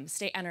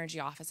state energy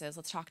offices,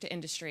 let's talk to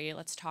industry,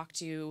 let's talk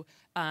to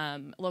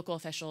local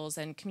officials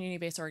and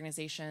community-based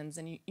organizations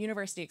and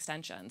university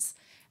extensions.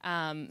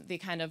 The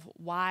kind of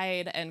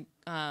wide and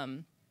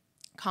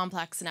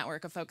complex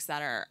network of folks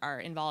that are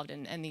involved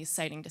in these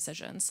siting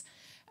decisions.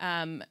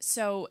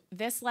 So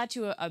this led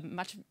to a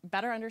much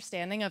better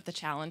understanding of the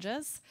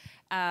challenges,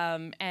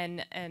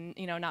 and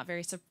not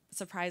very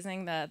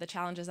surprising, the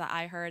challenges that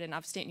I heard in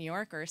upstate New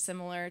York are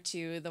similar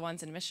to the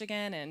ones in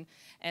Michigan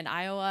and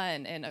Iowa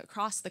and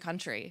across the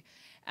country.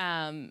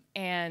 One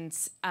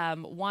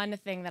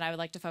thing that I would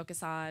like to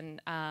focus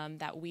on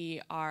that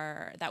we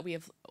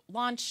have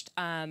launched,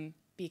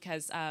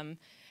 because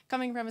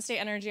coming from a state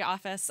energy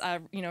office,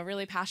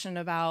 really passionate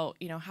about,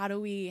 how do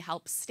we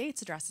help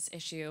states address this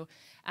issue?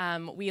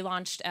 We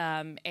launched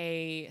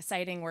a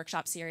siting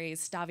workshop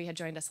series. Dahvi had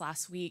joined us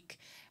last week.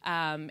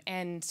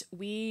 And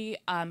we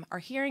are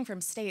hearing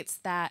from states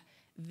that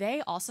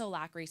they also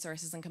lack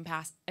resources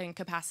and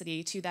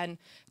capacity to then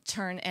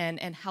turn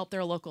and help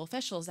their local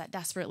officials that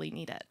desperately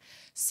need it.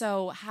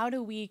 So how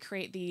do we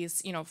create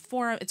these,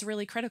 forum? It's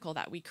really critical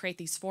that we create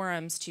these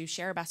forums to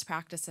share best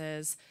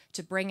practices,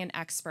 to bring in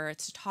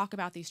experts, to talk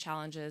about these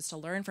challenges, to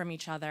learn from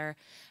each other.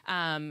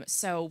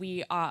 So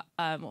we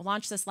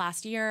launched this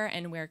last year,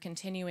 and we're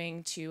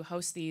continuing to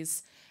host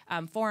these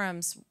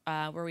forums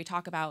where we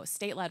talk about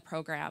state-led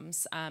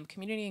programs,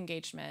 community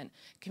engagement,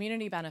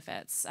 community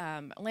benefits,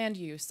 land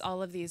use,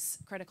 all of these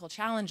critical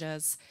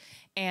challenges.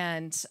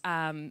 And,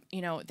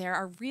 there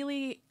are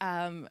really,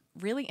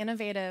 really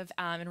innovative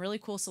and really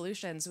cool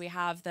solutions. We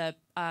have the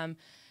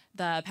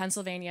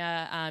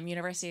Pennsylvania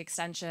University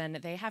Extension.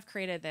 They have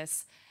created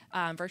this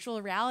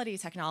virtual reality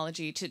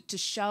technology to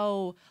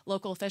show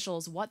local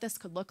officials what this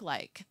could look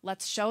like.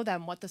 Let's show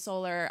them what the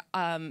solar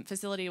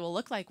facility will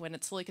look like when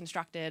it's fully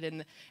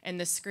constructed and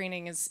the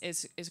screening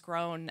is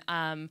grown.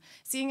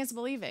 Seeing is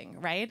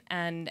believing, right?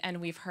 And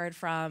we've heard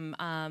from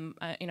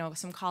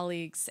some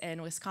colleagues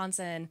in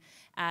Wisconsin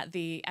at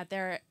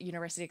their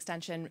university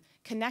extension,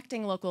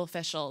 connecting local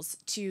officials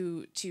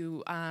to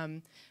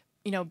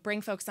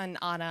bring folks on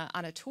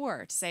a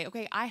tour to say,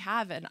 okay, I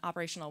have an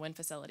operational wind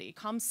facility.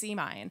 Come see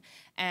mine,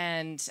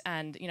 and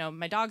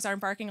my dogs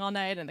aren't barking all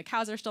night, and the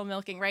cows are still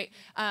milking. Right?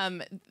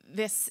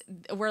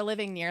 We're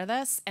living near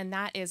this, and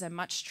that is a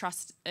much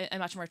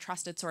more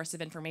trusted source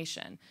of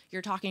information.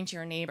 You're talking to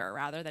your neighbor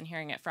rather than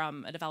hearing it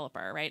from a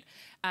developer, right?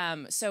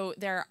 So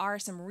there are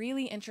some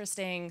really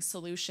interesting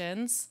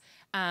solutions.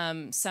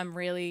 Some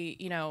really,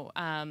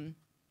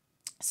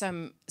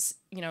 some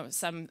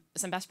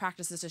best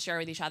practices to share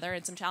with each other,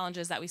 and some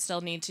challenges that we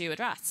still need to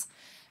address.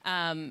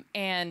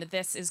 And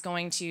this is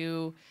going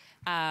to,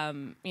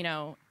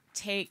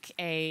 take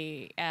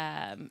a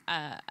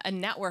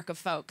network of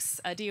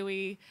folks.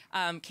 DOE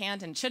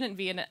can't and shouldn't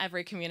be in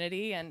every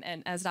community.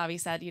 And as Dahvi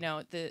said,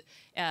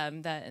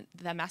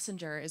 the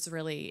messenger is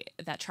really,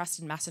 that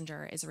trusted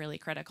messenger is really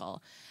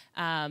critical.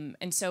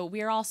 And so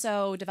we are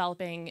also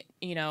developing,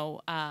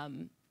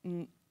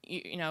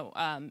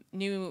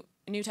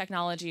 new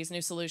technologies,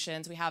 new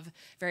solutions. We have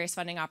various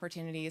funding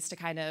opportunities to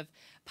kind of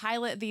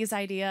pilot these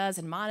ideas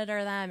and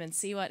monitor them and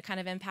see what kind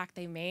of impact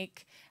they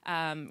make.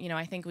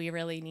 I think we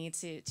really need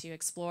to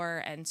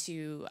explore and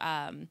to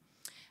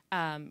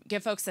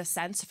give folks a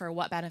sense for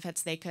what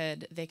benefits they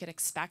could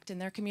expect in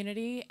their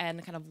community,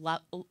 and kind of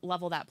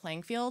level that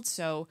playing field.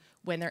 So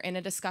when they're in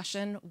a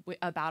discussion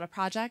about a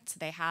project,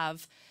 they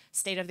have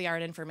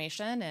state-of-the-art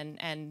information,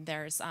 and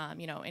there's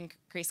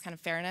increased kind of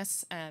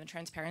fairness and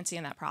transparency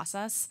in that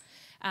process.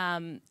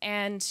 I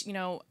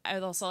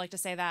would also like to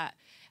say that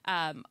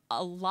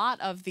a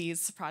lot of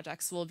these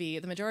projects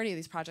the majority of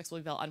these projects will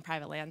be built on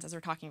private lands, as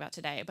we're talking about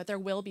today, but there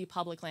will be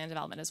public land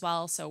development as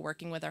well. So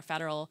working with our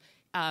federal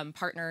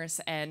partners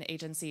and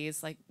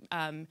agencies like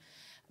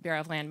Bureau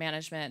of Land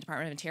Management,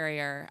 Department of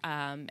Interior,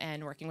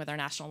 and working with our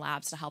national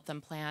labs to help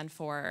them plan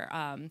for,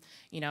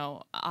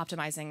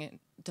 optimizing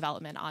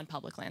development on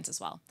public lands as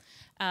well.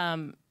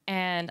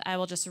 And I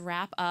will just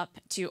wrap up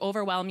to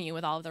overwhelm you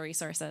with all of the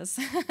resources.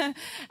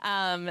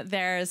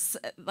 There's,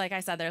 like I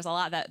said, there's a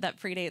lot that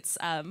predates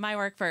my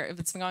work.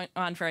 It's been going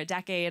on for a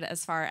decade,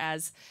 as far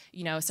as,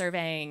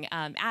 surveying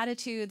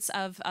attitudes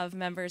of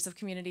members of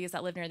communities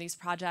that live near these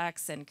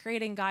projects, and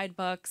creating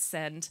guidebooks,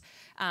 and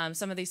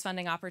some of these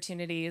funding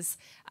opportunities,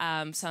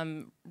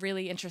 some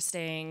really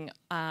interesting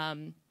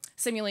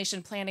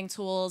simulation planning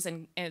tools,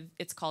 and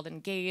it's called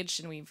Engage,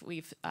 and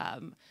we've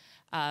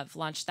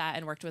launched that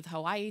and worked with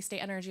Hawaii State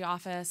Energy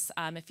Office.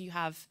 If you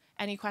have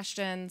any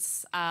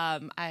questions,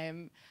 I'm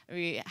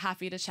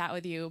happy to chat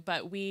with you.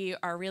 But we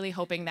are really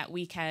hoping that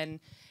we can,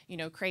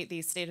 create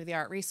these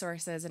state-of-the-art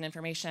resources and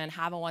information,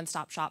 have a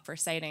one-stop shop for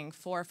siting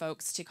for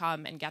folks to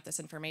come and get this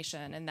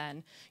information, and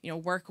then,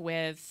 work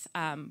with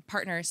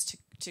partners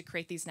to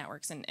create these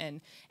networks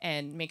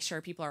and make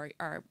sure people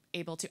are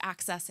able to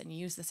access and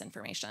use this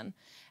information.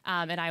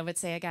 And I would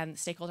say, again,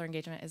 stakeholder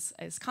engagement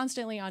is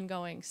constantly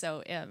ongoing.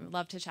 So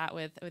love to chat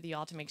with you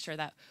all to make sure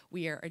that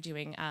we are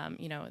doing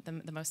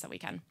the most that we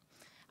can.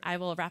 I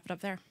will wrap it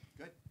up there.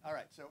 Good. All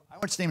right. So I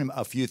want to name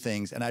a few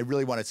things, and I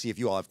really want to see if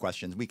you all have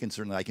questions.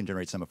 I can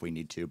generate some if we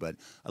need to, but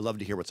I'd love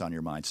to hear what's on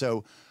your mind.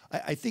 So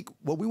I think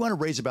what we want to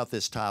raise about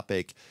this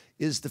topic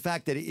is the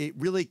fact that it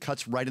really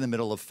cuts right in the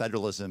middle of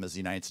federalism as the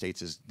United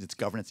States its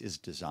governance is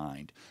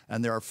designed.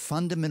 And there are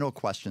fundamental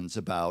questions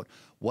about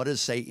what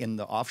is, say, in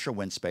the offshore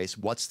wind space,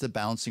 what's the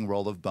balancing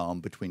role of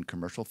BOEM between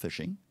commercial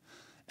fishing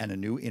and a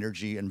new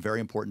energy and very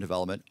important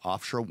development,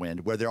 offshore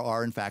wind, where there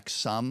are, in fact,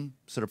 some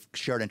sort of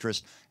shared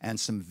interest and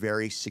some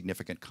very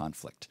significant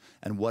conflict.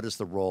 And what is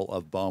the role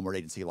of BOEM or an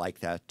agency like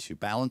that to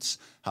balance?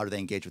 How do they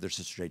engage with their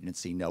sister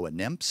agency, NOAA and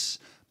NIMS?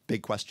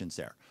 Big questions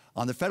there.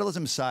 On the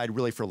federalism side,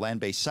 really for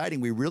land-based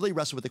siting, we really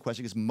wrestle with the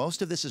question because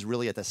most of this is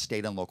really at the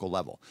state and local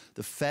level.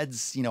 The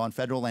feds, on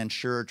federal land,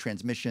 sure,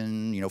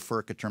 transmission,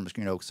 FERC in terms,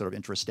 sort of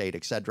intrastate,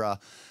 et cetera.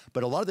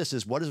 But a lot of this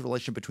is what is the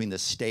relationship between the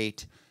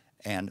state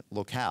and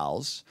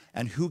locales,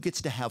 and who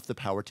gets to have the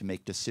power to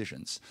make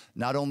decisions,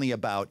 not only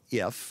about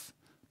if,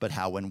 but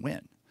how and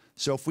when.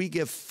 So if we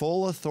give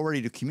full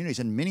authority to communities,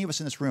 and many of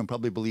us in this room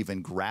probably believe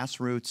in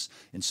grassroots,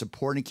 in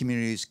supporting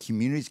communities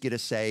get a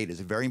say. It is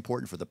very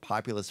important for the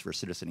populace, for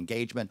citizen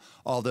engagement,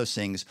 all those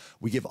things.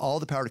 We give all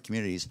the power to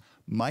communities.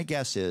 My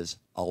guess is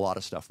a lot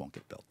of stuff won't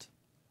get built.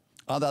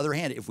 On the other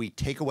hand, if we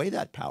take away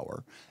that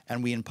power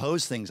and we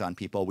impose things on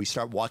people, we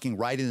start walking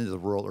right into the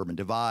rural-urban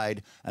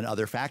divide and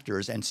other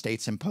factors, and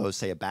states impose,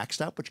 say, a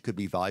backstop, which could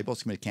be valuable.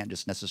 So communities can't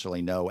just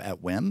necessarily know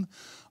at whim.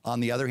 On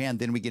the other hand,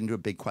 then we get into a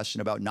big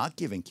question about not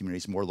giving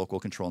communities more local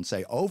control and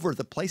say over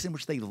the place in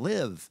which they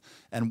live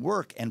and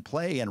work and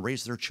play and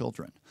raise their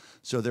children.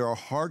 So there are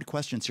hard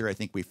questions here I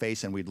think we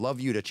face, and we'd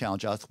love you to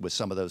challenge us with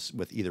some of those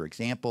with either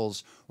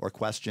examples or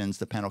questions.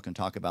 The panel can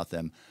talk about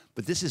them.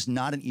 But this is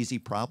not an easy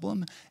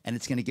problem, and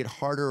it's going to get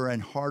harder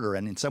and harder.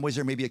 And in some ways,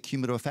 there may be a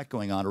cumulative effect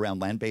going on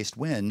around land-based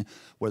wind,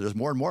 where there's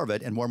more and more of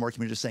it, and more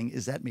communities saying,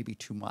 is that maybe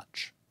too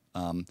much?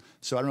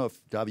 So I don't know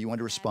if, Dahvi, you want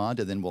to respond,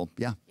 and then we'll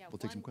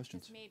take some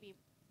questions. Maybe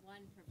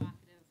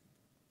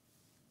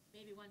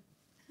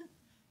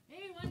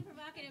one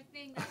provocative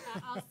thing that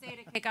I'll say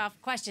to kick off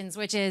questions,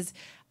 which is,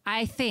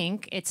 I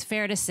think it's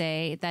fair to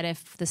say that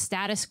if the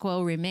status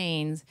quo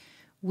remains,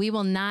 we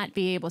will not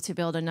be able to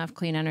build enough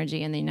clean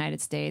energy in the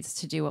United States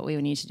to do what we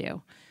need to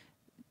do.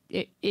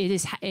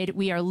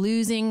 We are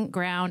losing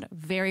ground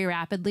very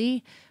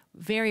rapidly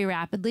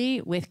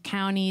with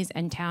counties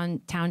and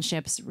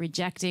townships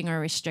rejecting or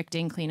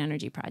restricting clean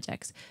energy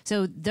projects.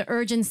 So the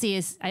urgency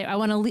is, I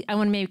want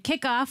to maybe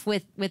kick off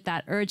with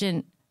that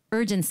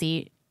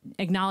urgency,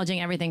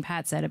 acknowledging everything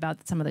Pat said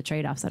about some of the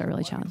trade-offs that are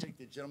really challenging. Take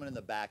the gentleman in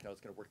the back, and I was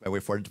going to work my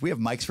way forward. Do we have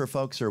mics for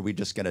folks, or are we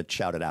just going to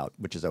shout it out,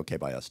 which is okay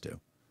by us too?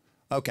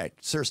 Okay,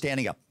 sir,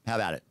 standing up. How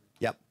about it?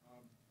 Yep.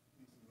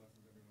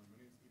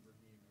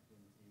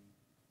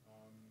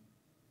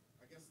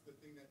 I guess the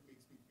thing that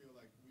makes me feel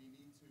like we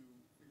need to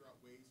figure out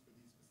ways for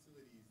these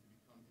facilities to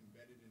become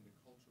embedded in the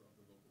culture of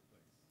the local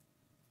place.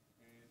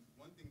 And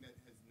one thing that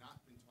has not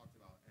been talked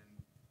about, and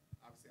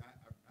obviously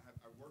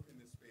I work in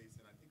this space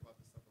and I think about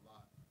this stuff a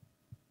lot,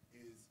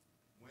 is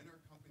when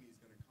are companies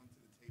going to come to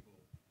the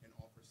table and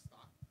offer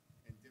stock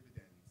and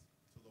dividends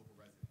to local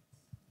residents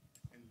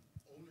and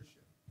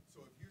ownership?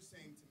 So if you're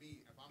saying to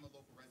me, if I'm a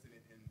local resident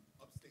in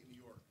upstate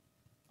New York,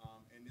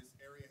 and this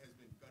area has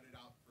been gutted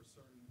out for a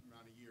certain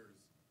amount of years,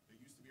 there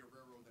used to be a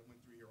railroad that went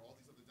through here, all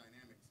these other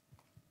dynamics.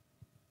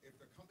 If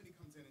the company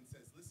comes in and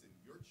says, listen,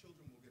 your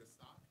children will get a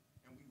stock,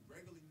 and we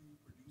regularly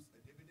produce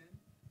a dividend,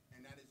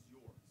 and that is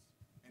yours.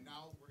 And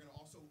now we're going to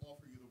also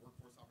offer you the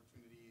workforce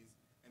opportunities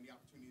and the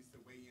opportunities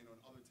to weigh in on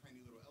other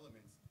tiny little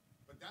elements,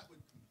 but that would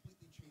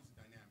completely change the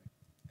dynamic.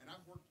 And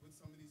I've worked with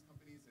some of these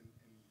companies and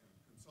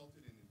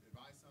consulted and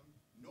advised some.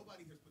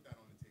 Nobody has put that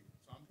on the table.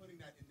 So I'm putting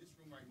that in this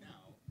room right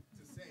now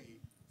to say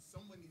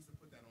someone needs to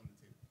put that on the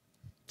table.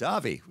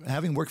 Dahvi,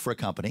 having worked for a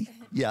company,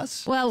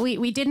 yes. Well,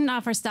 we didn't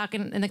offer stock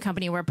in the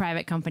company. We're a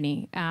private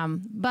company.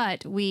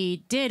 But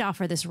we did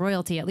offer this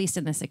royalty, at least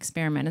in this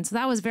experiment. And so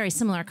that was a very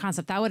similar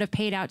concept. That would have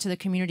paid out to the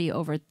community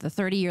over the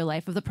 30-year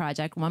life of the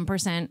project,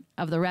 1%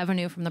 of the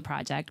revenue from the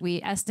project.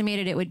 We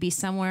estimated it would be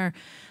somewhere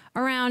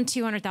around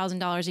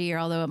 $200,000 a year,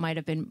 although it might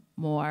have been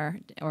more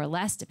or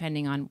less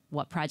depending on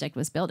what project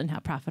was built and how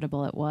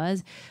profitable it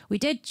was. We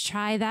did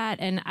try that,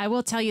 and I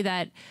will tell you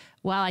that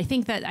while I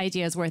think that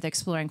idea is worth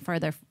exploring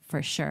further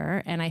for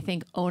sure, and I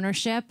think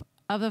ownership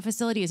of a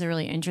facility is a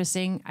really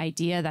interesting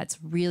idea that's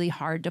really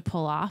hard to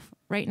pull off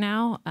right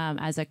now.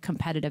 As a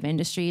competitive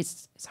industry,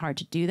 it's hard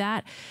to do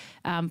that.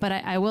 But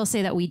I will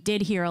say that we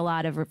did hear a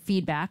lot of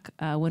feedback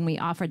when we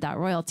offered that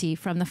royalty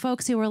from the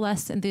folks who were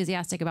less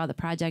enthusiastic about the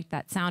project.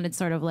 That sounded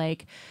sort of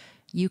like,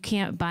 you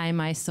can't buy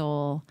my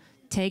soul.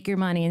 Take your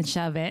money and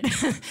shove it.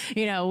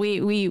 You know,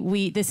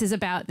 this is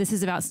about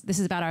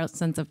our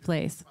sense of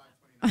place.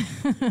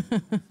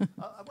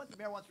 The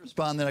mayor wants to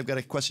respond. Then I've got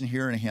a question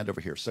here and a hand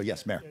over here. So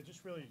yes, Mayor. Yeah,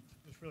 just really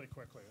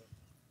quickly.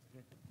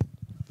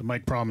 The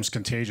mic problem is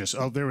contagious.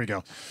 Oh, there we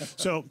go.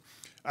 So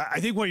I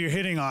think what you're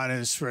hitting on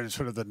is sort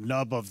of the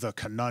nub of the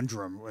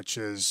conundrum, which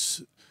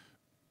is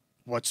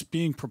what's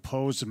being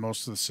proposed in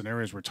most of the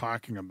scenarios we're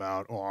talking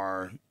about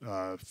are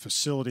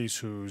facilities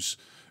whose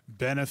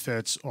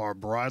benefits are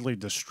broadly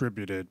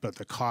distributed, but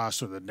the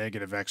costs or the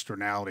negative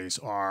externalities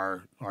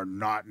are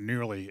not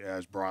nearly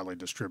as broadly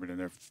distributed.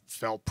 They're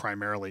felt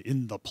primarily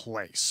in the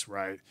place,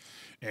 right?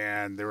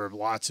 And there are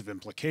lots of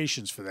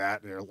implications for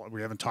that.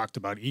 We haven't talked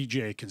about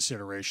EJ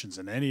considerations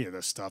in any of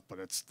this stuff, but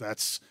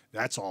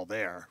that's all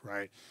there,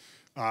 right?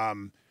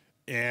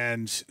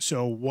 And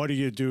so what do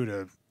you do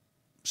to?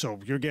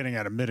 So you're getting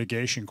at a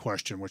mitigation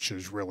question, which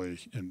is really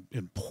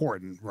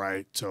important,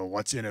 right? So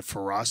what's in it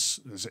for us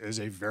is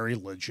a very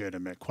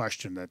legitimate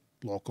question that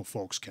local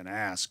folks can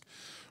ask.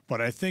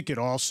 But I think it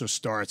also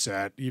starts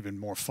at even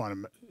more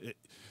fundamental.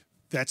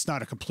 That's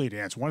not a complete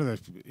answer. One of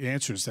the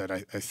answers that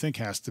I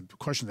think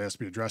question that has to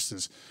be addressed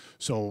is,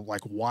 so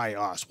like, why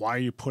us? Why are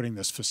you putting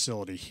this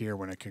facility here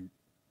when it can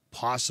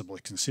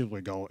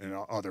conceivably go in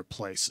other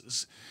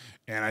places?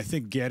 And I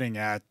think getting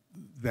at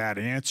that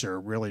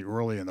answer really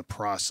early in the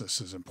process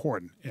is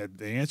important. And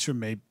the answer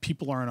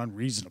people aren't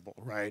unreasonable,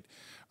 right?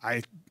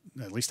 At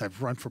least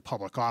I've run for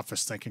public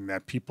office thinking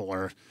that people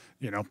are,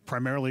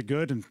 primarily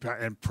good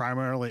and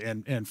primarily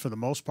and for the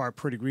most part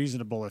pretty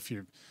reasonable if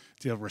you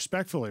deal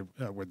respectfully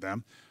with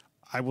them.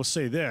 I will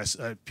say this: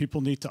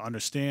 people need to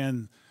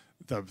understand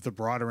the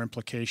broader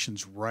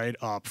implications right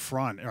up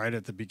front, right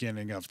at the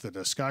beginning of the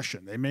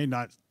discussion. They may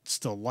not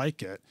still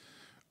like it,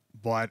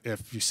 but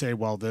if you say,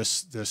 well,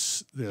 this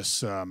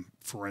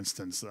for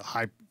instance, the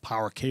high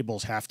power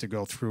cables have to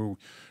go through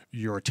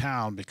your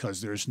town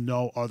because there's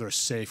no other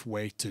safe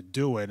way to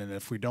do it, and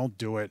if we don't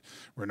do it,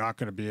 we're not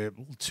going to be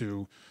able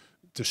to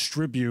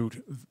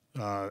distribute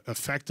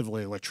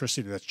effectively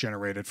electricity that's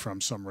generated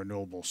from some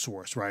renewable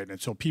source, right? And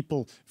so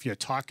people, if you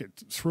talk it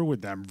through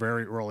with them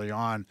very early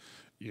on,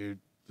 the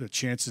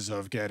chances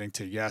of getting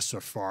to yes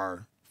are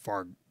far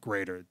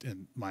greater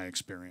in my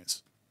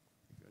experience.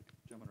 Good.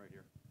 Gentleman right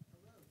here.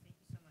 Hello, thank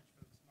you so much,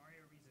 folks.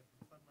 Mario Riza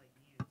from Floodlight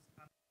News.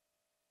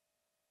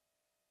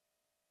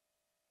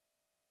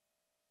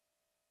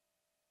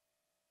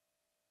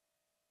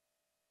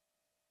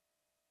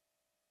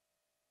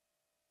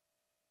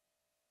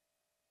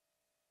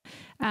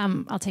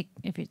 I'll take,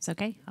 if it's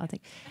okay, I'll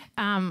take.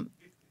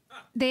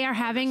 They are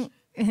having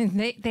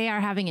they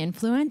are having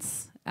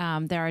influence.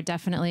 There are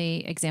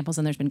definitely examples,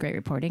 and there's been great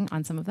reporting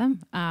on some of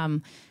them,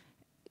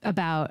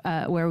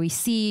 about where we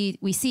see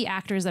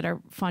actors that are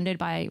funded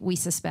by, we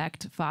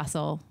suspect,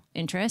 fossil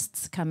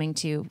interests coming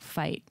to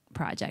fight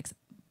projects.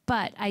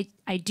 But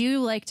I do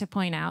like to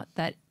point out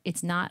that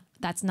that's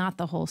not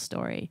the whole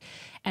story.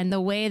 And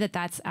the way that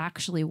that's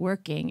actually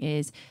working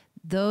is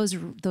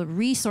the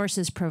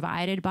resources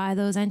provided by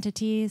those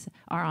entities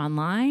are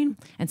online,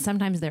 and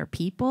sometimes they're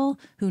people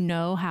who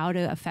know how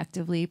to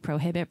effectively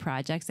prohibit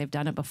projects. They've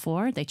done it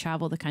before. They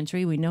travel the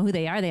country. We know who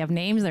they are. They have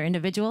names. They're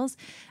individuals.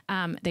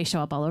 They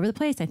show up all over the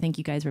place. I think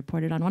you guys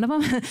reported on one of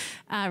them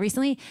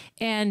recently,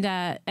 and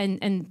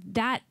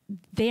that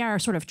they are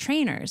sort of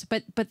trainers.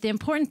 But the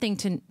important thing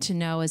to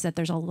know is that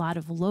there's a lot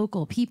of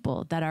local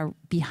people that are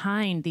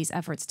behind these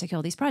efforts to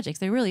kill these projects.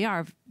 They really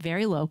are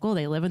very local.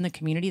 They live in the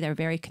community. They're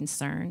very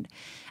concerned.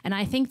 And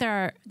I think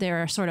there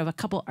are sort of a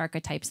couple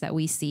archetypes that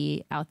we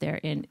see out there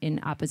in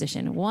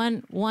opposition.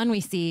 One, we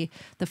see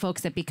the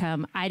folks that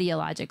become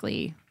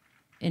ideologically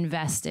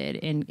invested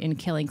in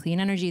killing clean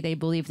energy. They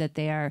believe that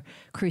they are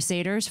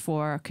crusaders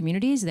for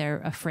communities.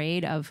 They're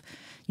afraid of,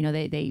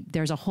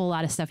 there's a whole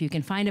lot of stuff you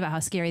can find about how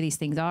scary these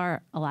things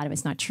are. A lot of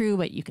it's not true,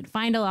 but you can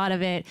find a lot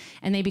of it.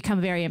 And they become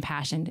very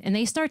impassioned. And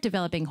they start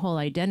developing whole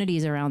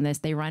identities around this.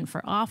 They run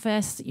for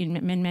office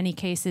in many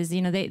cases.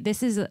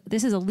 This is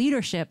a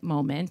leadership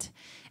moment,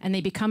 and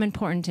they become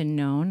important and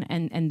known.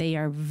 And they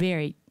are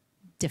very,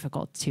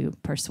 difficult to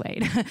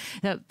persuade.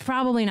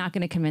 Probably not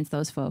going to convince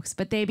those folks,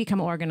 but they become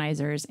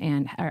organizers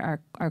and are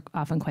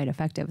often quite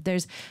effective.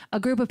 There's a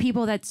group of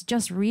people that's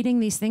just reading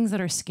these things that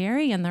are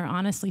scary, and they're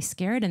honestly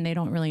scared and they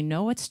don't really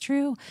know what's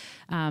true.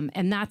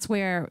 And that's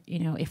where,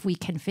 if we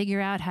can figure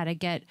out how to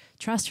get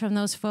trust from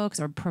those folks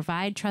or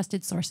provide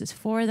trusted sources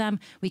for them,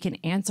 we can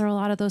answer a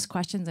lot of those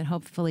questions and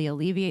hopefully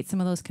alleviate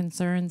some of those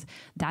concerns.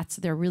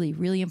 They're really,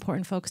 really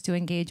important folks to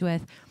engage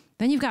with.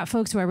 Then you've got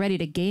folks who are ready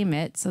to game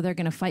it, so they're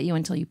going to fight you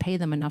until you pay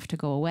them enough to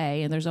go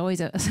away. And there's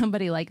always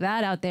somebody like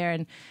that out there.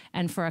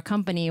 And for a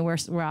company,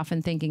 we're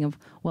often thinking of,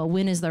 well,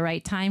 when is the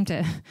right time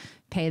to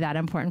pay that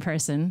important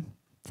person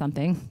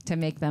something to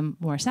make them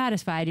more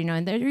satisfied?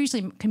 And they're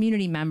usually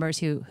community members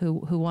who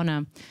want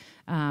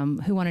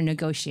to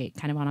negotiate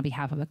kind of on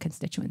behalf of a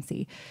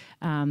constituency.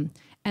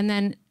 And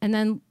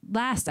then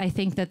last, I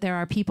think that there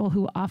are people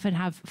who often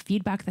have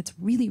feedback that's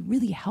really,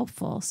 really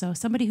helpful. So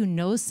somebody who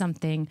knows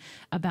something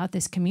about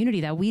this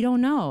community that we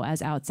don't know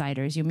as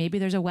outsiders. Maybe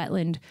there's a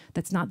wetland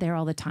that's not there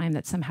all the time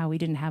that somehow we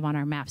didn't have on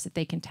our maps that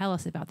they can tell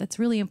us about. That's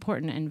really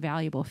important and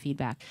valuable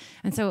feedback.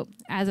 And so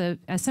as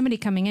somebody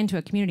coming into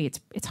a community,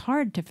 it's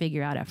hard to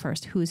figure out at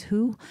first who's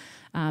who.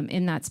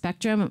 In that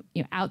spectrum.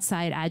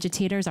 Outside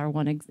agitators are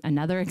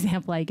another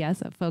example, I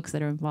guess, of folks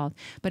that are involved.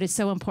 But it's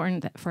so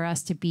important for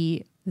us to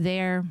be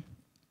there,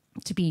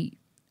 to be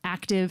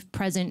active,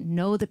 present,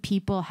 know the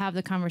people, have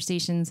the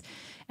conversations.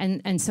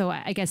 And so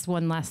I guess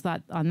one last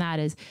thought on that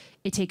is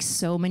it takes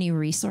so many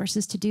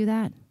resources to do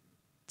that.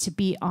 To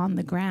be on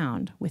the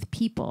ground with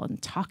people and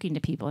talking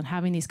to people and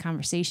having these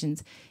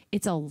conversations.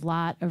 It's a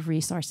lot of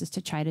resources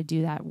to try to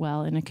do that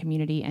well in a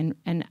community. And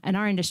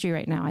our industry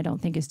right now, I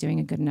don't think is doing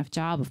a good enough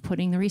job of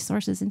putting the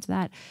resources into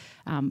that.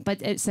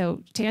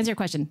 So to answer your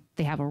question,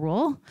 they have a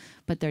role,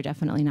 but they're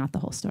definitely not the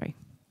whole story.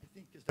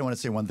 I want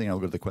to say one thing. I'll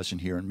go to the question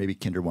here, and maybe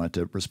Kendra wanted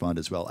to respond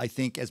as well. I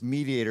think as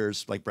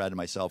mediators, like Brad and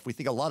myself, we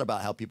think a lot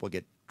about how people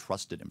get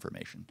trusted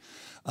information.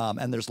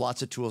 And there's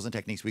lots of tools and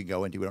techniques we can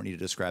go into. We don't need to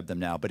describe them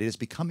now, but it is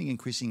becoming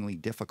increasingly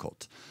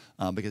difficult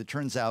because it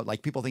turns out,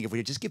 like, people think if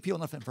we just give people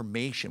enough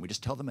information, we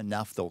just tell them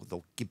enough,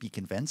 they'll be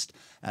convinced,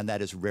 and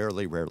that is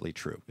rarely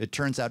true. It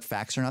turns out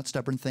facts are not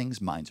stubborn things,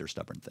 minds are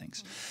stubborn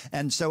things.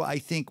 And so I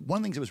think one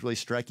of the things that was really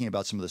striking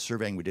about some of the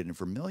surveying we did in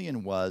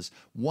Vermilion was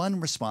one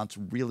response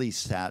really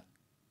sat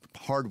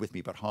hard with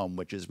me but home,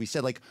 which is we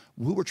said, like,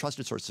 who were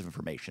trusted sources of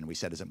information? We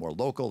said, is it more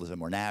local? Is it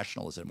more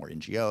national? Is it more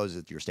NGOs? Is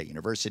it your state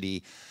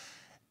university?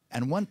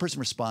 And one person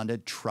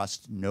responded,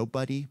 trust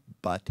nobody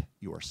but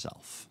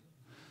yourself.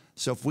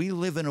 So if we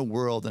live in a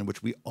world in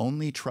which we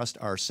only trust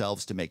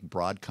ourselves to make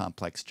broad,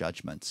 complex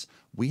judgments,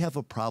 we have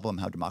a problem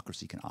how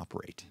democracy can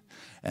operate.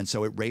 And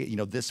so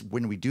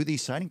when we do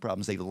these citing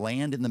problems, they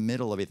land in the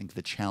middle of, I think,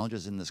 the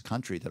challenges in this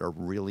country that are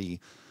really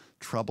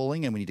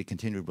troubling, and we need to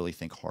continue to really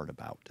think hard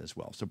about as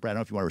well. So, Brad, I don't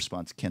know if you want to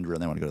respond to Kendra, and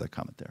then I want to go to that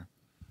comment there.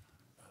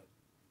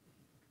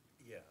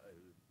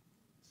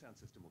 Sound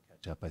system will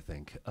catch up, I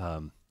think.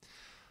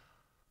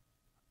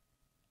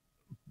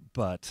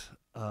 But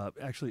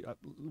actually, let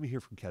me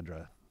hear from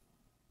Kendra.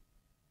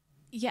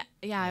 Yeah.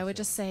 I would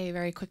just say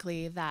very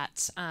quickly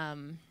that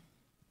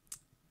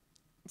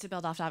to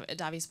build off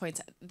Dahvi's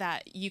points,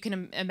 that you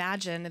can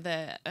imagine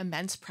the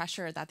immense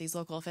pressure that these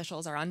local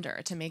officials are under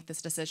to make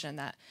this decision,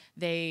 that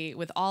they,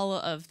 with all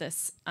of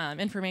this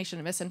information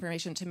and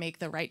misinformation, to make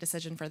the right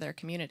decision for their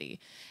community.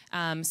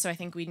 So I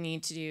think we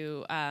need to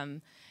do,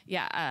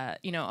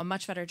 a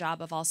much better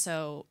job of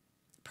also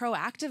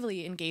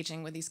proactively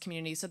engaging with these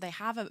communities so they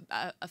have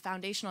a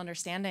foundational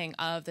understanding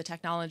of the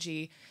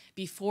technology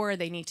before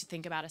they need to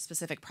think about a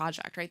specific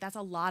project, right? That's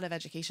a lot of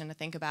education to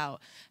think about,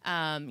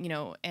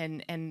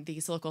 and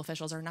these local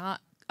officials are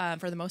not,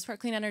 for the most part,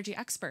 clean energy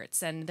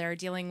experts, and they're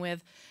dealing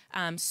with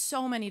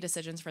so many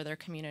decisions for their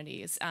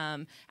communities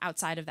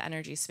outside of the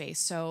energy space.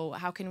 So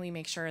how can we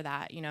make sure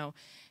that,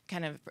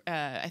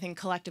 I think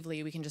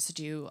collectively we can just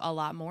do a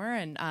lot more,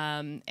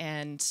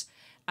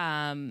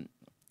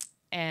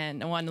 and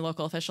one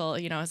local official,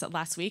 said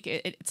last week,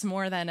 it's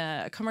more than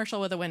a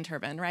commercial with a wind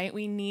turbine, right?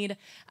 We need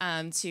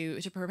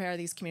to prepare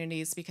these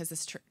communities because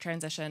this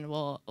transition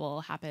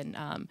will happen,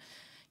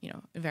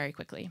 very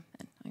quickly.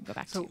 And I can go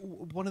back to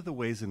one of the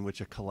ways in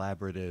which a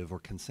collaborative or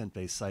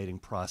consent-based citing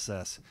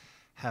process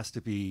has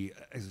to be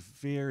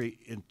very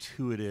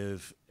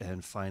intuitive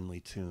and finely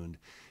tuned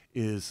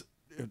is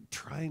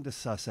trying to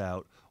suss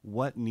out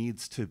what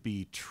needs to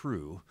be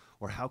true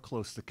or how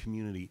close the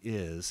community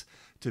is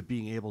to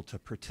being able to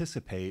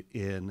participate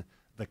in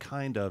the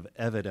kind of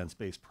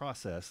evidence-based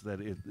process that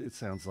it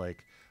sounds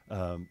like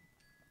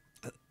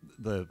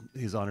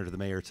His Honor to the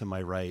Mayor to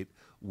my right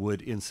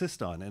would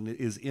insist on, and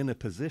is in a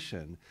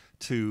position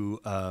to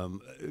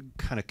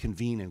kind of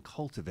convene and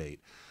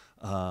cultivate.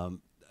 A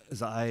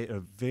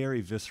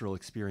very visceral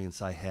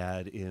experience I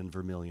had in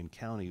Vermilion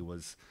County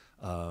was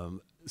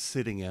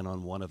sitting in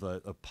on one of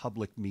the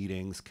public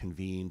meetings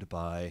convened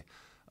by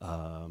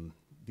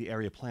the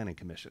Area Planning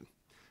Commission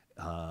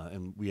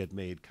and we had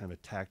made kind of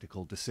a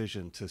tactical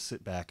decision to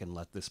sit back and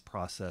let this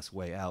process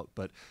weigh out.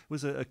 But it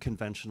was a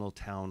conventional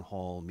town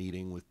hall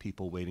meeting with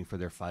people waiting for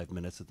their 5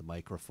 minutes at the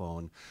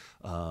microphone,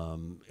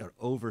 an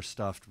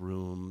overstuffed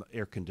room,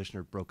 air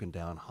conditioner broken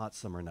down, hot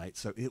summer night.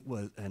 So it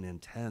was an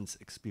intense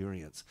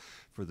experience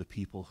for the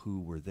people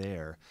who were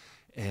there.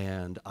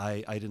 And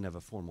I didn't have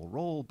a formal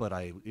role, but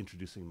I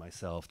introducing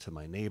myself to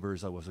my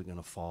neighbors. I wasn't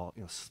going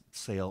to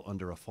sail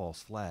under a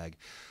false flag.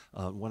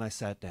 When I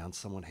sat down,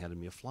 someone handed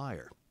me a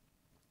flyer,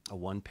 a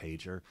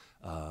one-pager,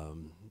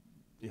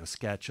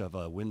 sketch of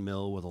a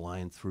windmill with a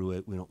line through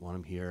it. We don't want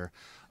them here,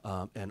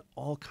 and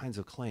all kinds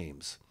of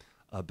claims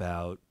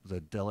about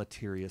the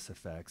deleterious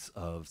effects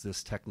of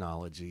this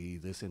technology,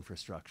 this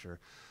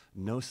infrastructure.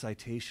 No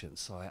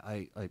citations. So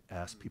I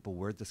asked people,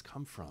 where'd this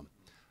come from?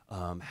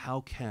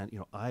 How can,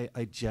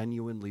 I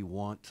genuinely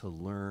want to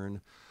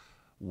learn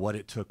what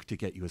it took to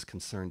get you as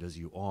concerned as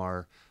you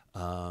are.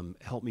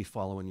 Help me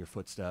follow in your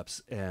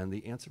footsteps. And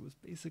the answer was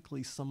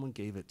basically someone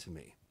gave it to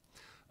me.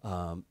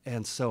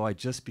 And so I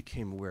just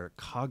became aware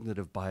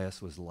cognitive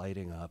bias was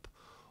lighting up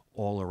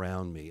all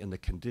around me, and the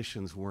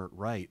conditions weren't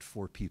right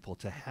for people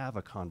to have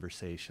a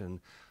conversation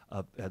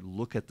and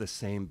look at the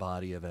same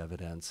body of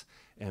evidence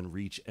and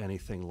reach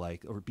anything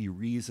like, or be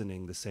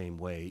reasoning the same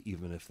way,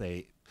 even if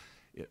they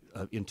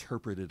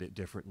interpreted it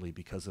differently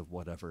because of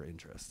whatever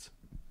interests.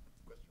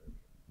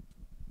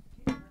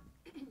 I'm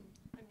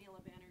Neela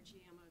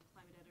Banerjee. I'm a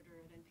climate editor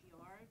at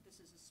NPR. This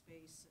is a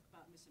space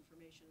about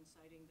misinformation and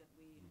citing that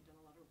we have done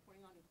a lot of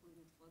reporting on,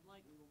 including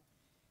floodlight, and we'll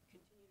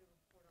continue to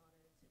report on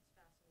it. It's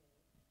fascinating.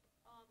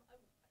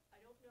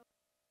 I don't know.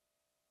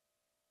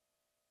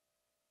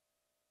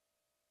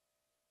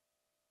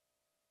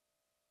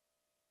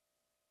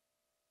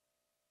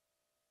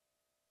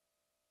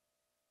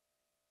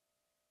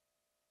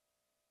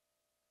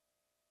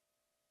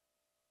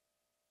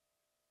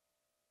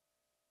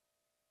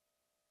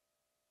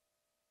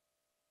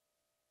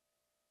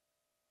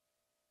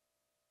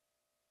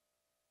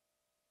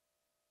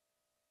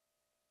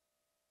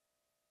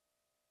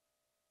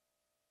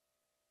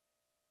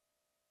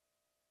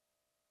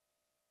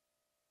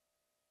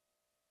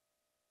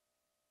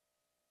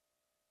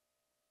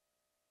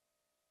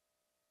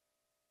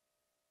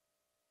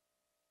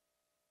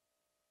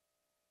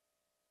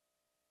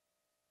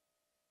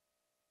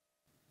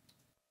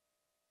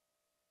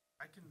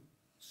 I can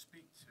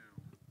speak to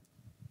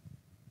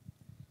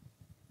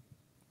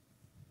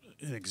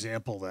an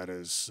example that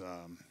is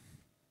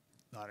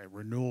not a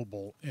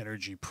renewable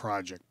energy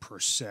project per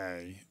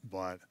se,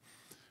 but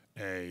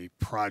a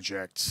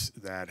project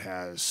that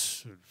has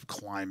sort of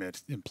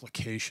climate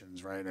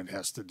implications, right? And it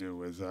has to do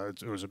with,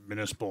 it was a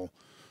municipal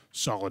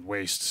solid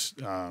waste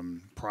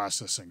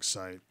processing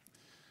site.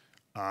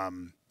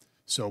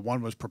 So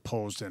one was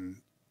proposed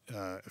in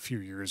a few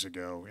years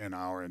ago in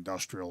our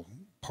industrial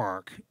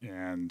park,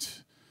 and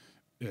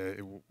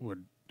it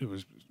would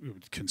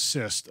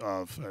consist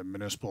of a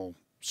municipal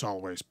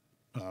solid waste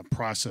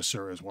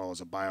processor as well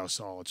as a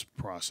biosolids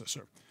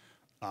processor.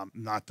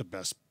 Not the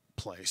best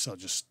place. I'll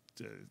just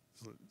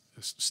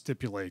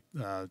stipulate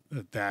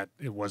that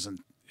it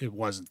wasn't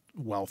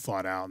well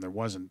thought out, and there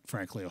wasn't,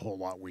 frankly, a whole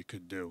lot we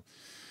could do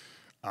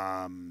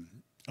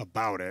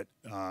about it.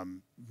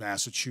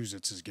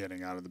 Massachusetts is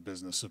getting out of the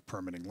business of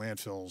permitting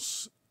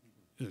landfills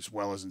as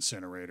well as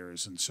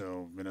incinerators, and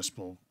so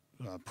municipal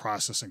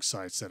processing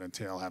sites that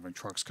entail having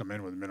trucks come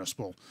in with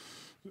municipal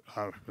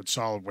with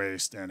solid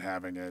waste and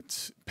having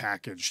it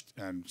packaged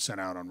and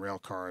sent out on rail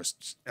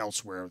cars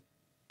elsewhere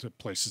to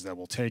places that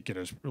will take it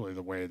is really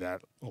the way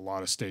that a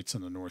lot of states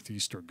in the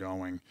Northeast are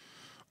going.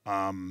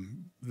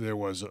 There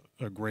was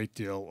a great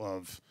deal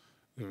of,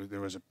 there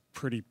was a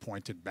pretty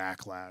pointed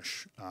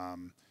backlash,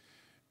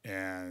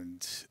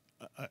 and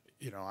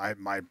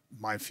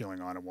my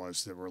feeling on it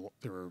was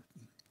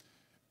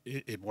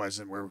it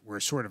wasn't, we're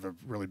sort of a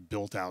really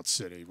built out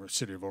city. We're a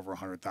city of over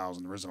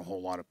 100,000. There isn't a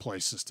whole lot of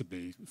places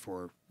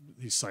for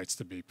these sites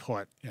to be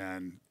put,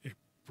 and it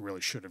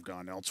really should have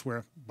gone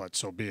elsewhere, but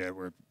so be it.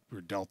 We're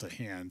dealt a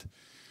hand.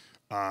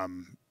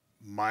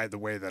 The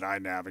way that I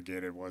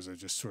navigated was I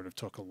just sort of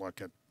took a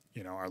look at,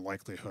 our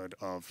likelihood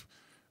of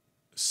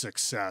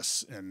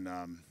success in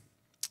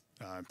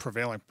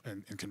prevailing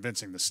and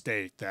convincing the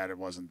state that it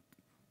wasn't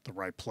the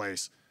right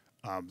place.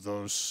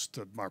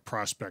 Our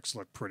prospects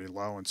look pretty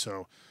low, and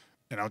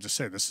I'll just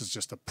say this is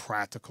just a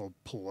practical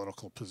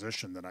political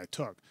position that I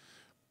took.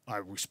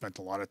 We spent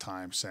a lot of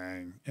time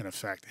saying, in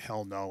effect,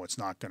 hell no, it's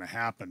not going to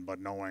happen, but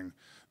knowing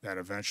that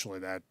eventually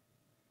that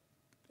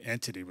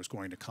entity was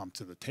going to come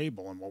to the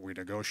table, and what we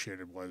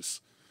negotiated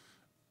was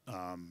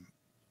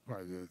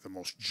the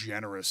most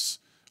generous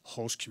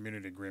host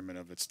community agreement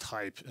of its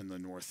type in the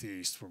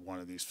Northeast for one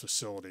of these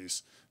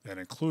facilities that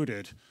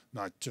included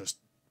not just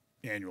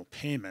annual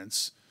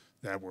payments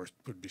that would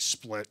be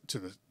split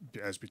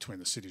as between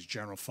the city's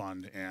general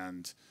fund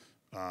and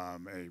a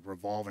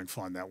revolving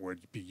fund that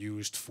would be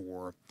used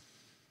for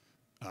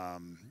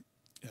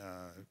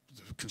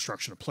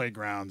construction of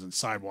playgrounds and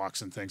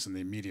sidewalks and things in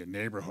the immediate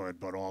neighborhood,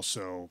 but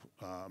also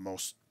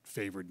most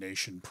favored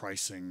nation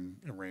pricing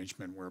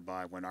arrangement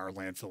whereby when our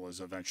landfill is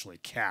eventually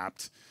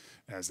capped,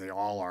 as they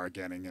all are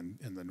getting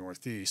in the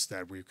Northeast,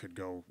 that we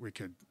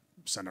could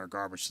send our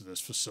garbage to this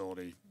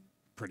facility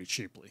pretty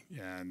cheaply.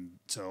 And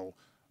so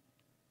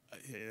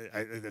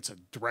it's a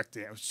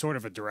sort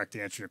of a direct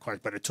answer to your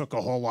question, but it took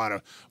a whole lot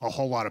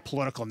of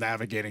political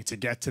navigating to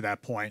get to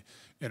that point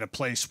in a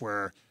place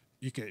where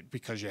you can,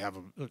 because you have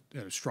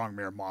a strong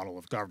mayor model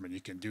of government,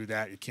 you can do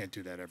that. You can't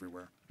do that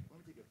everywhere.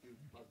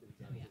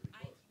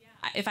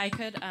 If I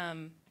could,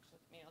 actually,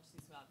 maybe I'll just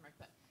use the mic,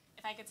 but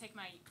if I could take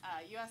my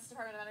U.S.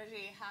 Department of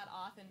Energy hat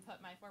off and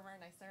put my former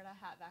NYSERDA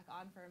hat back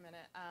on for a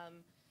minute,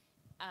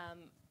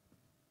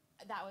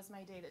 that was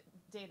my day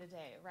to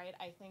day, right?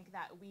 I think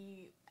that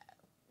we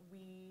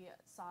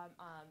saw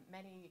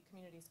many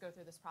communities go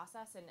through this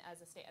process, and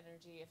as a state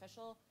energy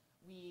official,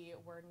 we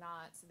were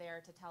not there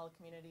to tell a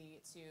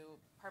community to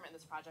permit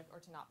this project or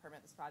to not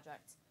permit this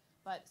project.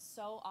 But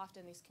so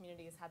often these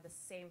communities had the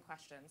same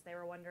questions. They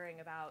were wondering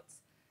about,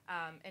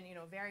 and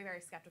very,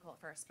 very skeptical at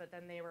first, but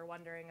then they were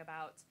wondering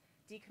about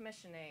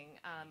decommissioning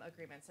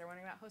agreements. They were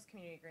wondering about host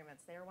community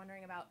agreements. They were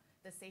wondering about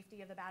the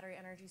safety of the battery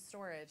energy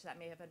storage that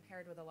may have been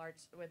paired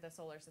with the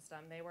solar system.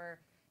 They were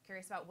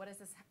curious about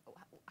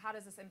how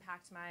does this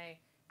impact my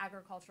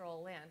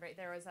agricultural land, right?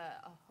 There was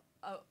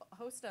a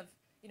host of,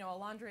 a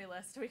laundry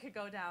list we could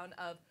go down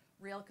of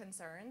real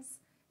concerns.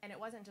 And it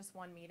wasn't just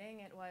one meeting.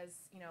 It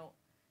was,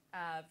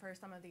 for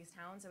some of these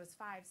towns, it was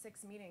 5,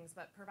 6 meetings,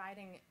 but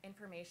providing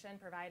information,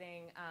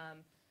 providing,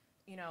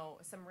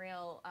 some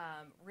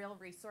real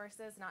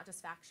resources, not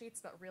just fact sheets,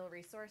 but real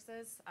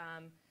resources.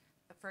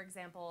 For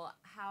example,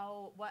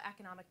 what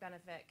economic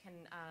benefit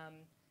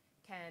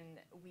can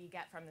we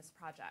get from this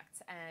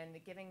project,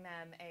 and giving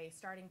them a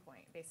starting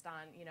point based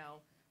on,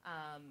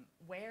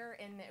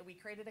 we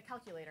created a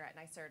calculator at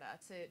NYSERDA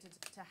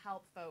to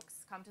help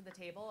folks come to the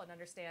table and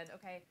understand,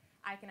 okay,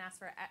 I can ask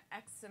for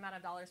X amount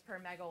of dollars per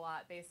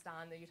megawatt based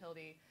on the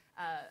utility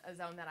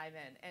zone that I'm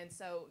in. And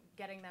so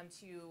getting them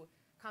to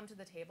come to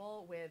the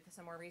table with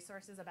some more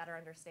resources, a better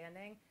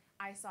understanding.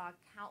 I saw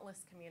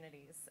countless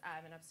communities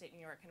in upstate New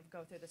York kind of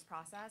go through this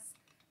process.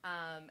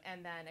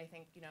 And then I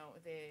think,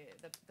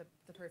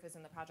 the proof is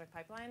in the project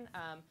pipeline.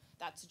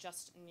 That's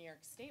just New York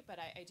State, but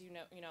I do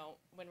know,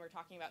 when we're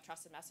talking about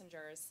trusted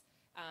messengers,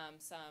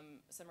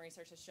 some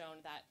research has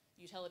shown that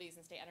utilities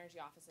and state energy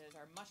offices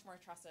are much more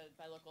trusted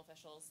by local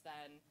officials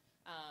than,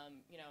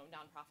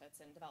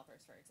 nonprofits and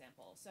developers, for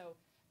example. So,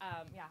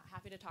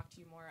 happy to talk to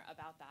you more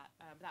about that.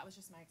 But that was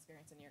just my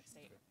experience in New York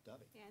State.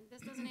 Yeah, and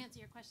this doesn't answer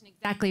your question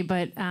exactly,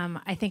 but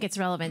I think it's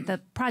relevant. The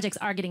projects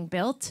are getting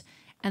built,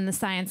 and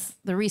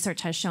the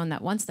research has shown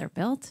that once they're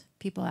built,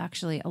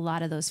 a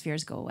lot of those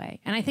fears go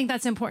away. And I think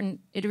that's important.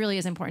 It really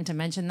is important to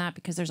mention that,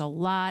 because there's a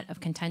lot of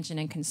contention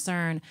and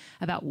concern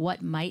about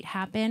what might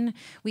happen.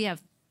 We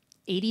have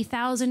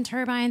 80,000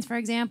 turbines, for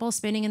example,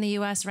 spinning in the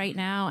U.S. right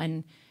now,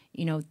 and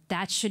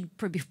that should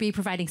be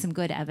providing some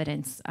good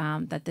evidence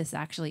that this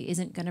actually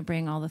isn't going to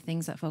bring all the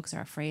things that folks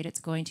are afraid it's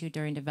going to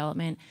during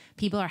development.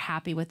 People are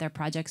happy with their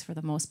projects for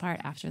the most part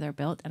after they're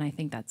built, and I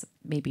think that's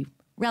maybe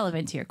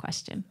relevant to your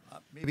question.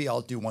 Maybe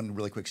I'll do one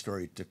really quick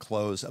story to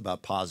close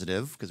about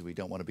positive, because we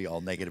don't want to be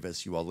all negative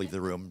as you all leave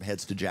the room,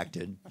 heads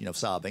dejected,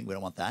 sobbing. We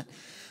don't want that.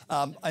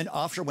 An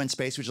offshore wind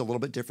space, which is a little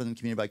bit different than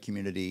community by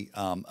community,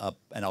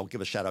 and I'll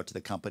give a shout out to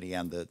the company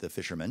and the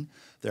fishermen.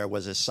 There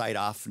was a site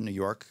off New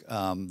York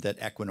that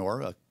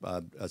Equinor,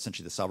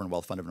 essentially the Sovereign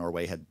Wealth Fund of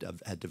Norway,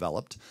 had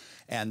developed,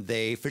 and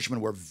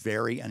fishermen were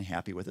very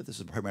unhappy with it. This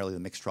is primarily the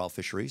mixed trawl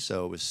fishery,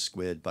 so it was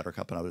squid,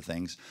 buttercup, and other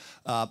things.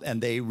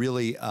 And they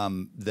really,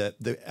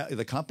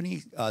 the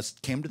company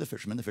came to the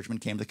fishermen. The fishermen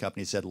came to the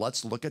company and said,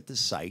 let's look at this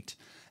site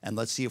and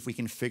let's see if we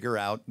can figure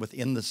out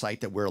within the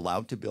site that we're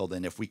allowed to build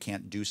in if we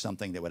can't do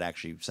something that would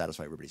actually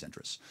satisfy everybody's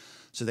interests.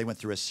 So they went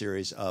through a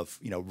series of,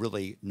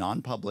 really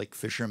non-public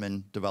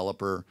fisherman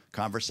developer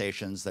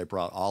conversations. They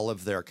brought all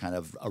of their kind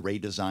of array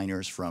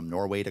designers from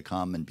Norway to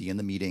come and be in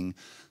the meeting.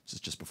 This is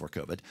just before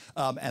COVID.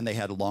 And they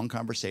had long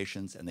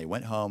conversations, and they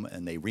went home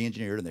and they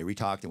re-engineered and they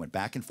re-talked and went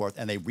back and forth,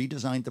 and they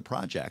redesigned the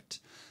project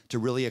to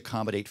really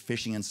accommodate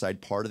fishing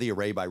inside part of the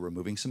array by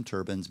removing some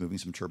turbines, moving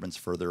some turbines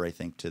further, I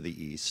think, to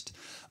the east.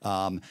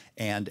 And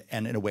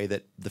in a way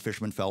that the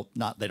fishermen felt,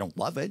 they don't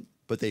love it,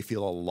 but they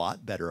feel a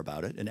lot better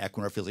about it. And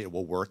Equinor feels like it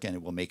will work and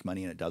it will make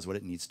money and it does what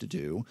it needs to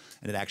do.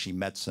 And it actually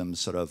met some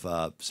sort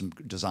of some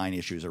design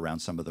issues around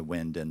some of the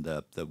wind and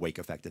the wake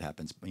effect that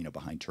happens,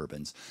 behind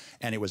turbines.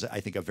 And it was,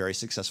 I think, a very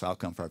successful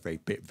outcome for a very,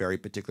 very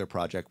particular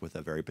project with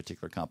a very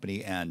particular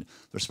company. And the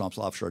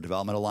Responsible Offshore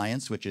Development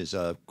Alliance, which is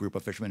a group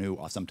of fishermen who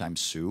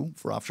sometimes sue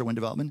for offshore wind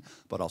development,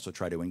 but also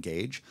try to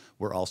engage.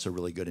 We're also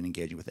really good in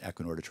engaging with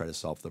Equinor to try to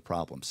solve the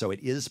problem. So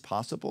it is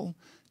possible.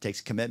 It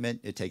takes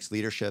commitment, it takes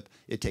leadership,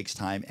 it takes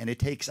time, and it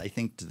takes, I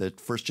think, to the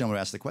first gentleman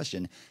who asked the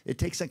question, it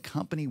takes a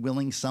company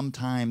willing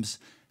sometimes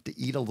to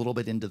eat a little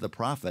bit into the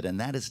profit, and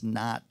that is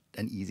not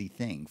an easy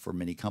thing for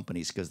many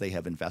companies because they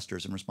have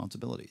investors and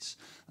responsibilities.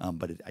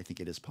 But I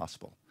think it is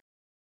possible.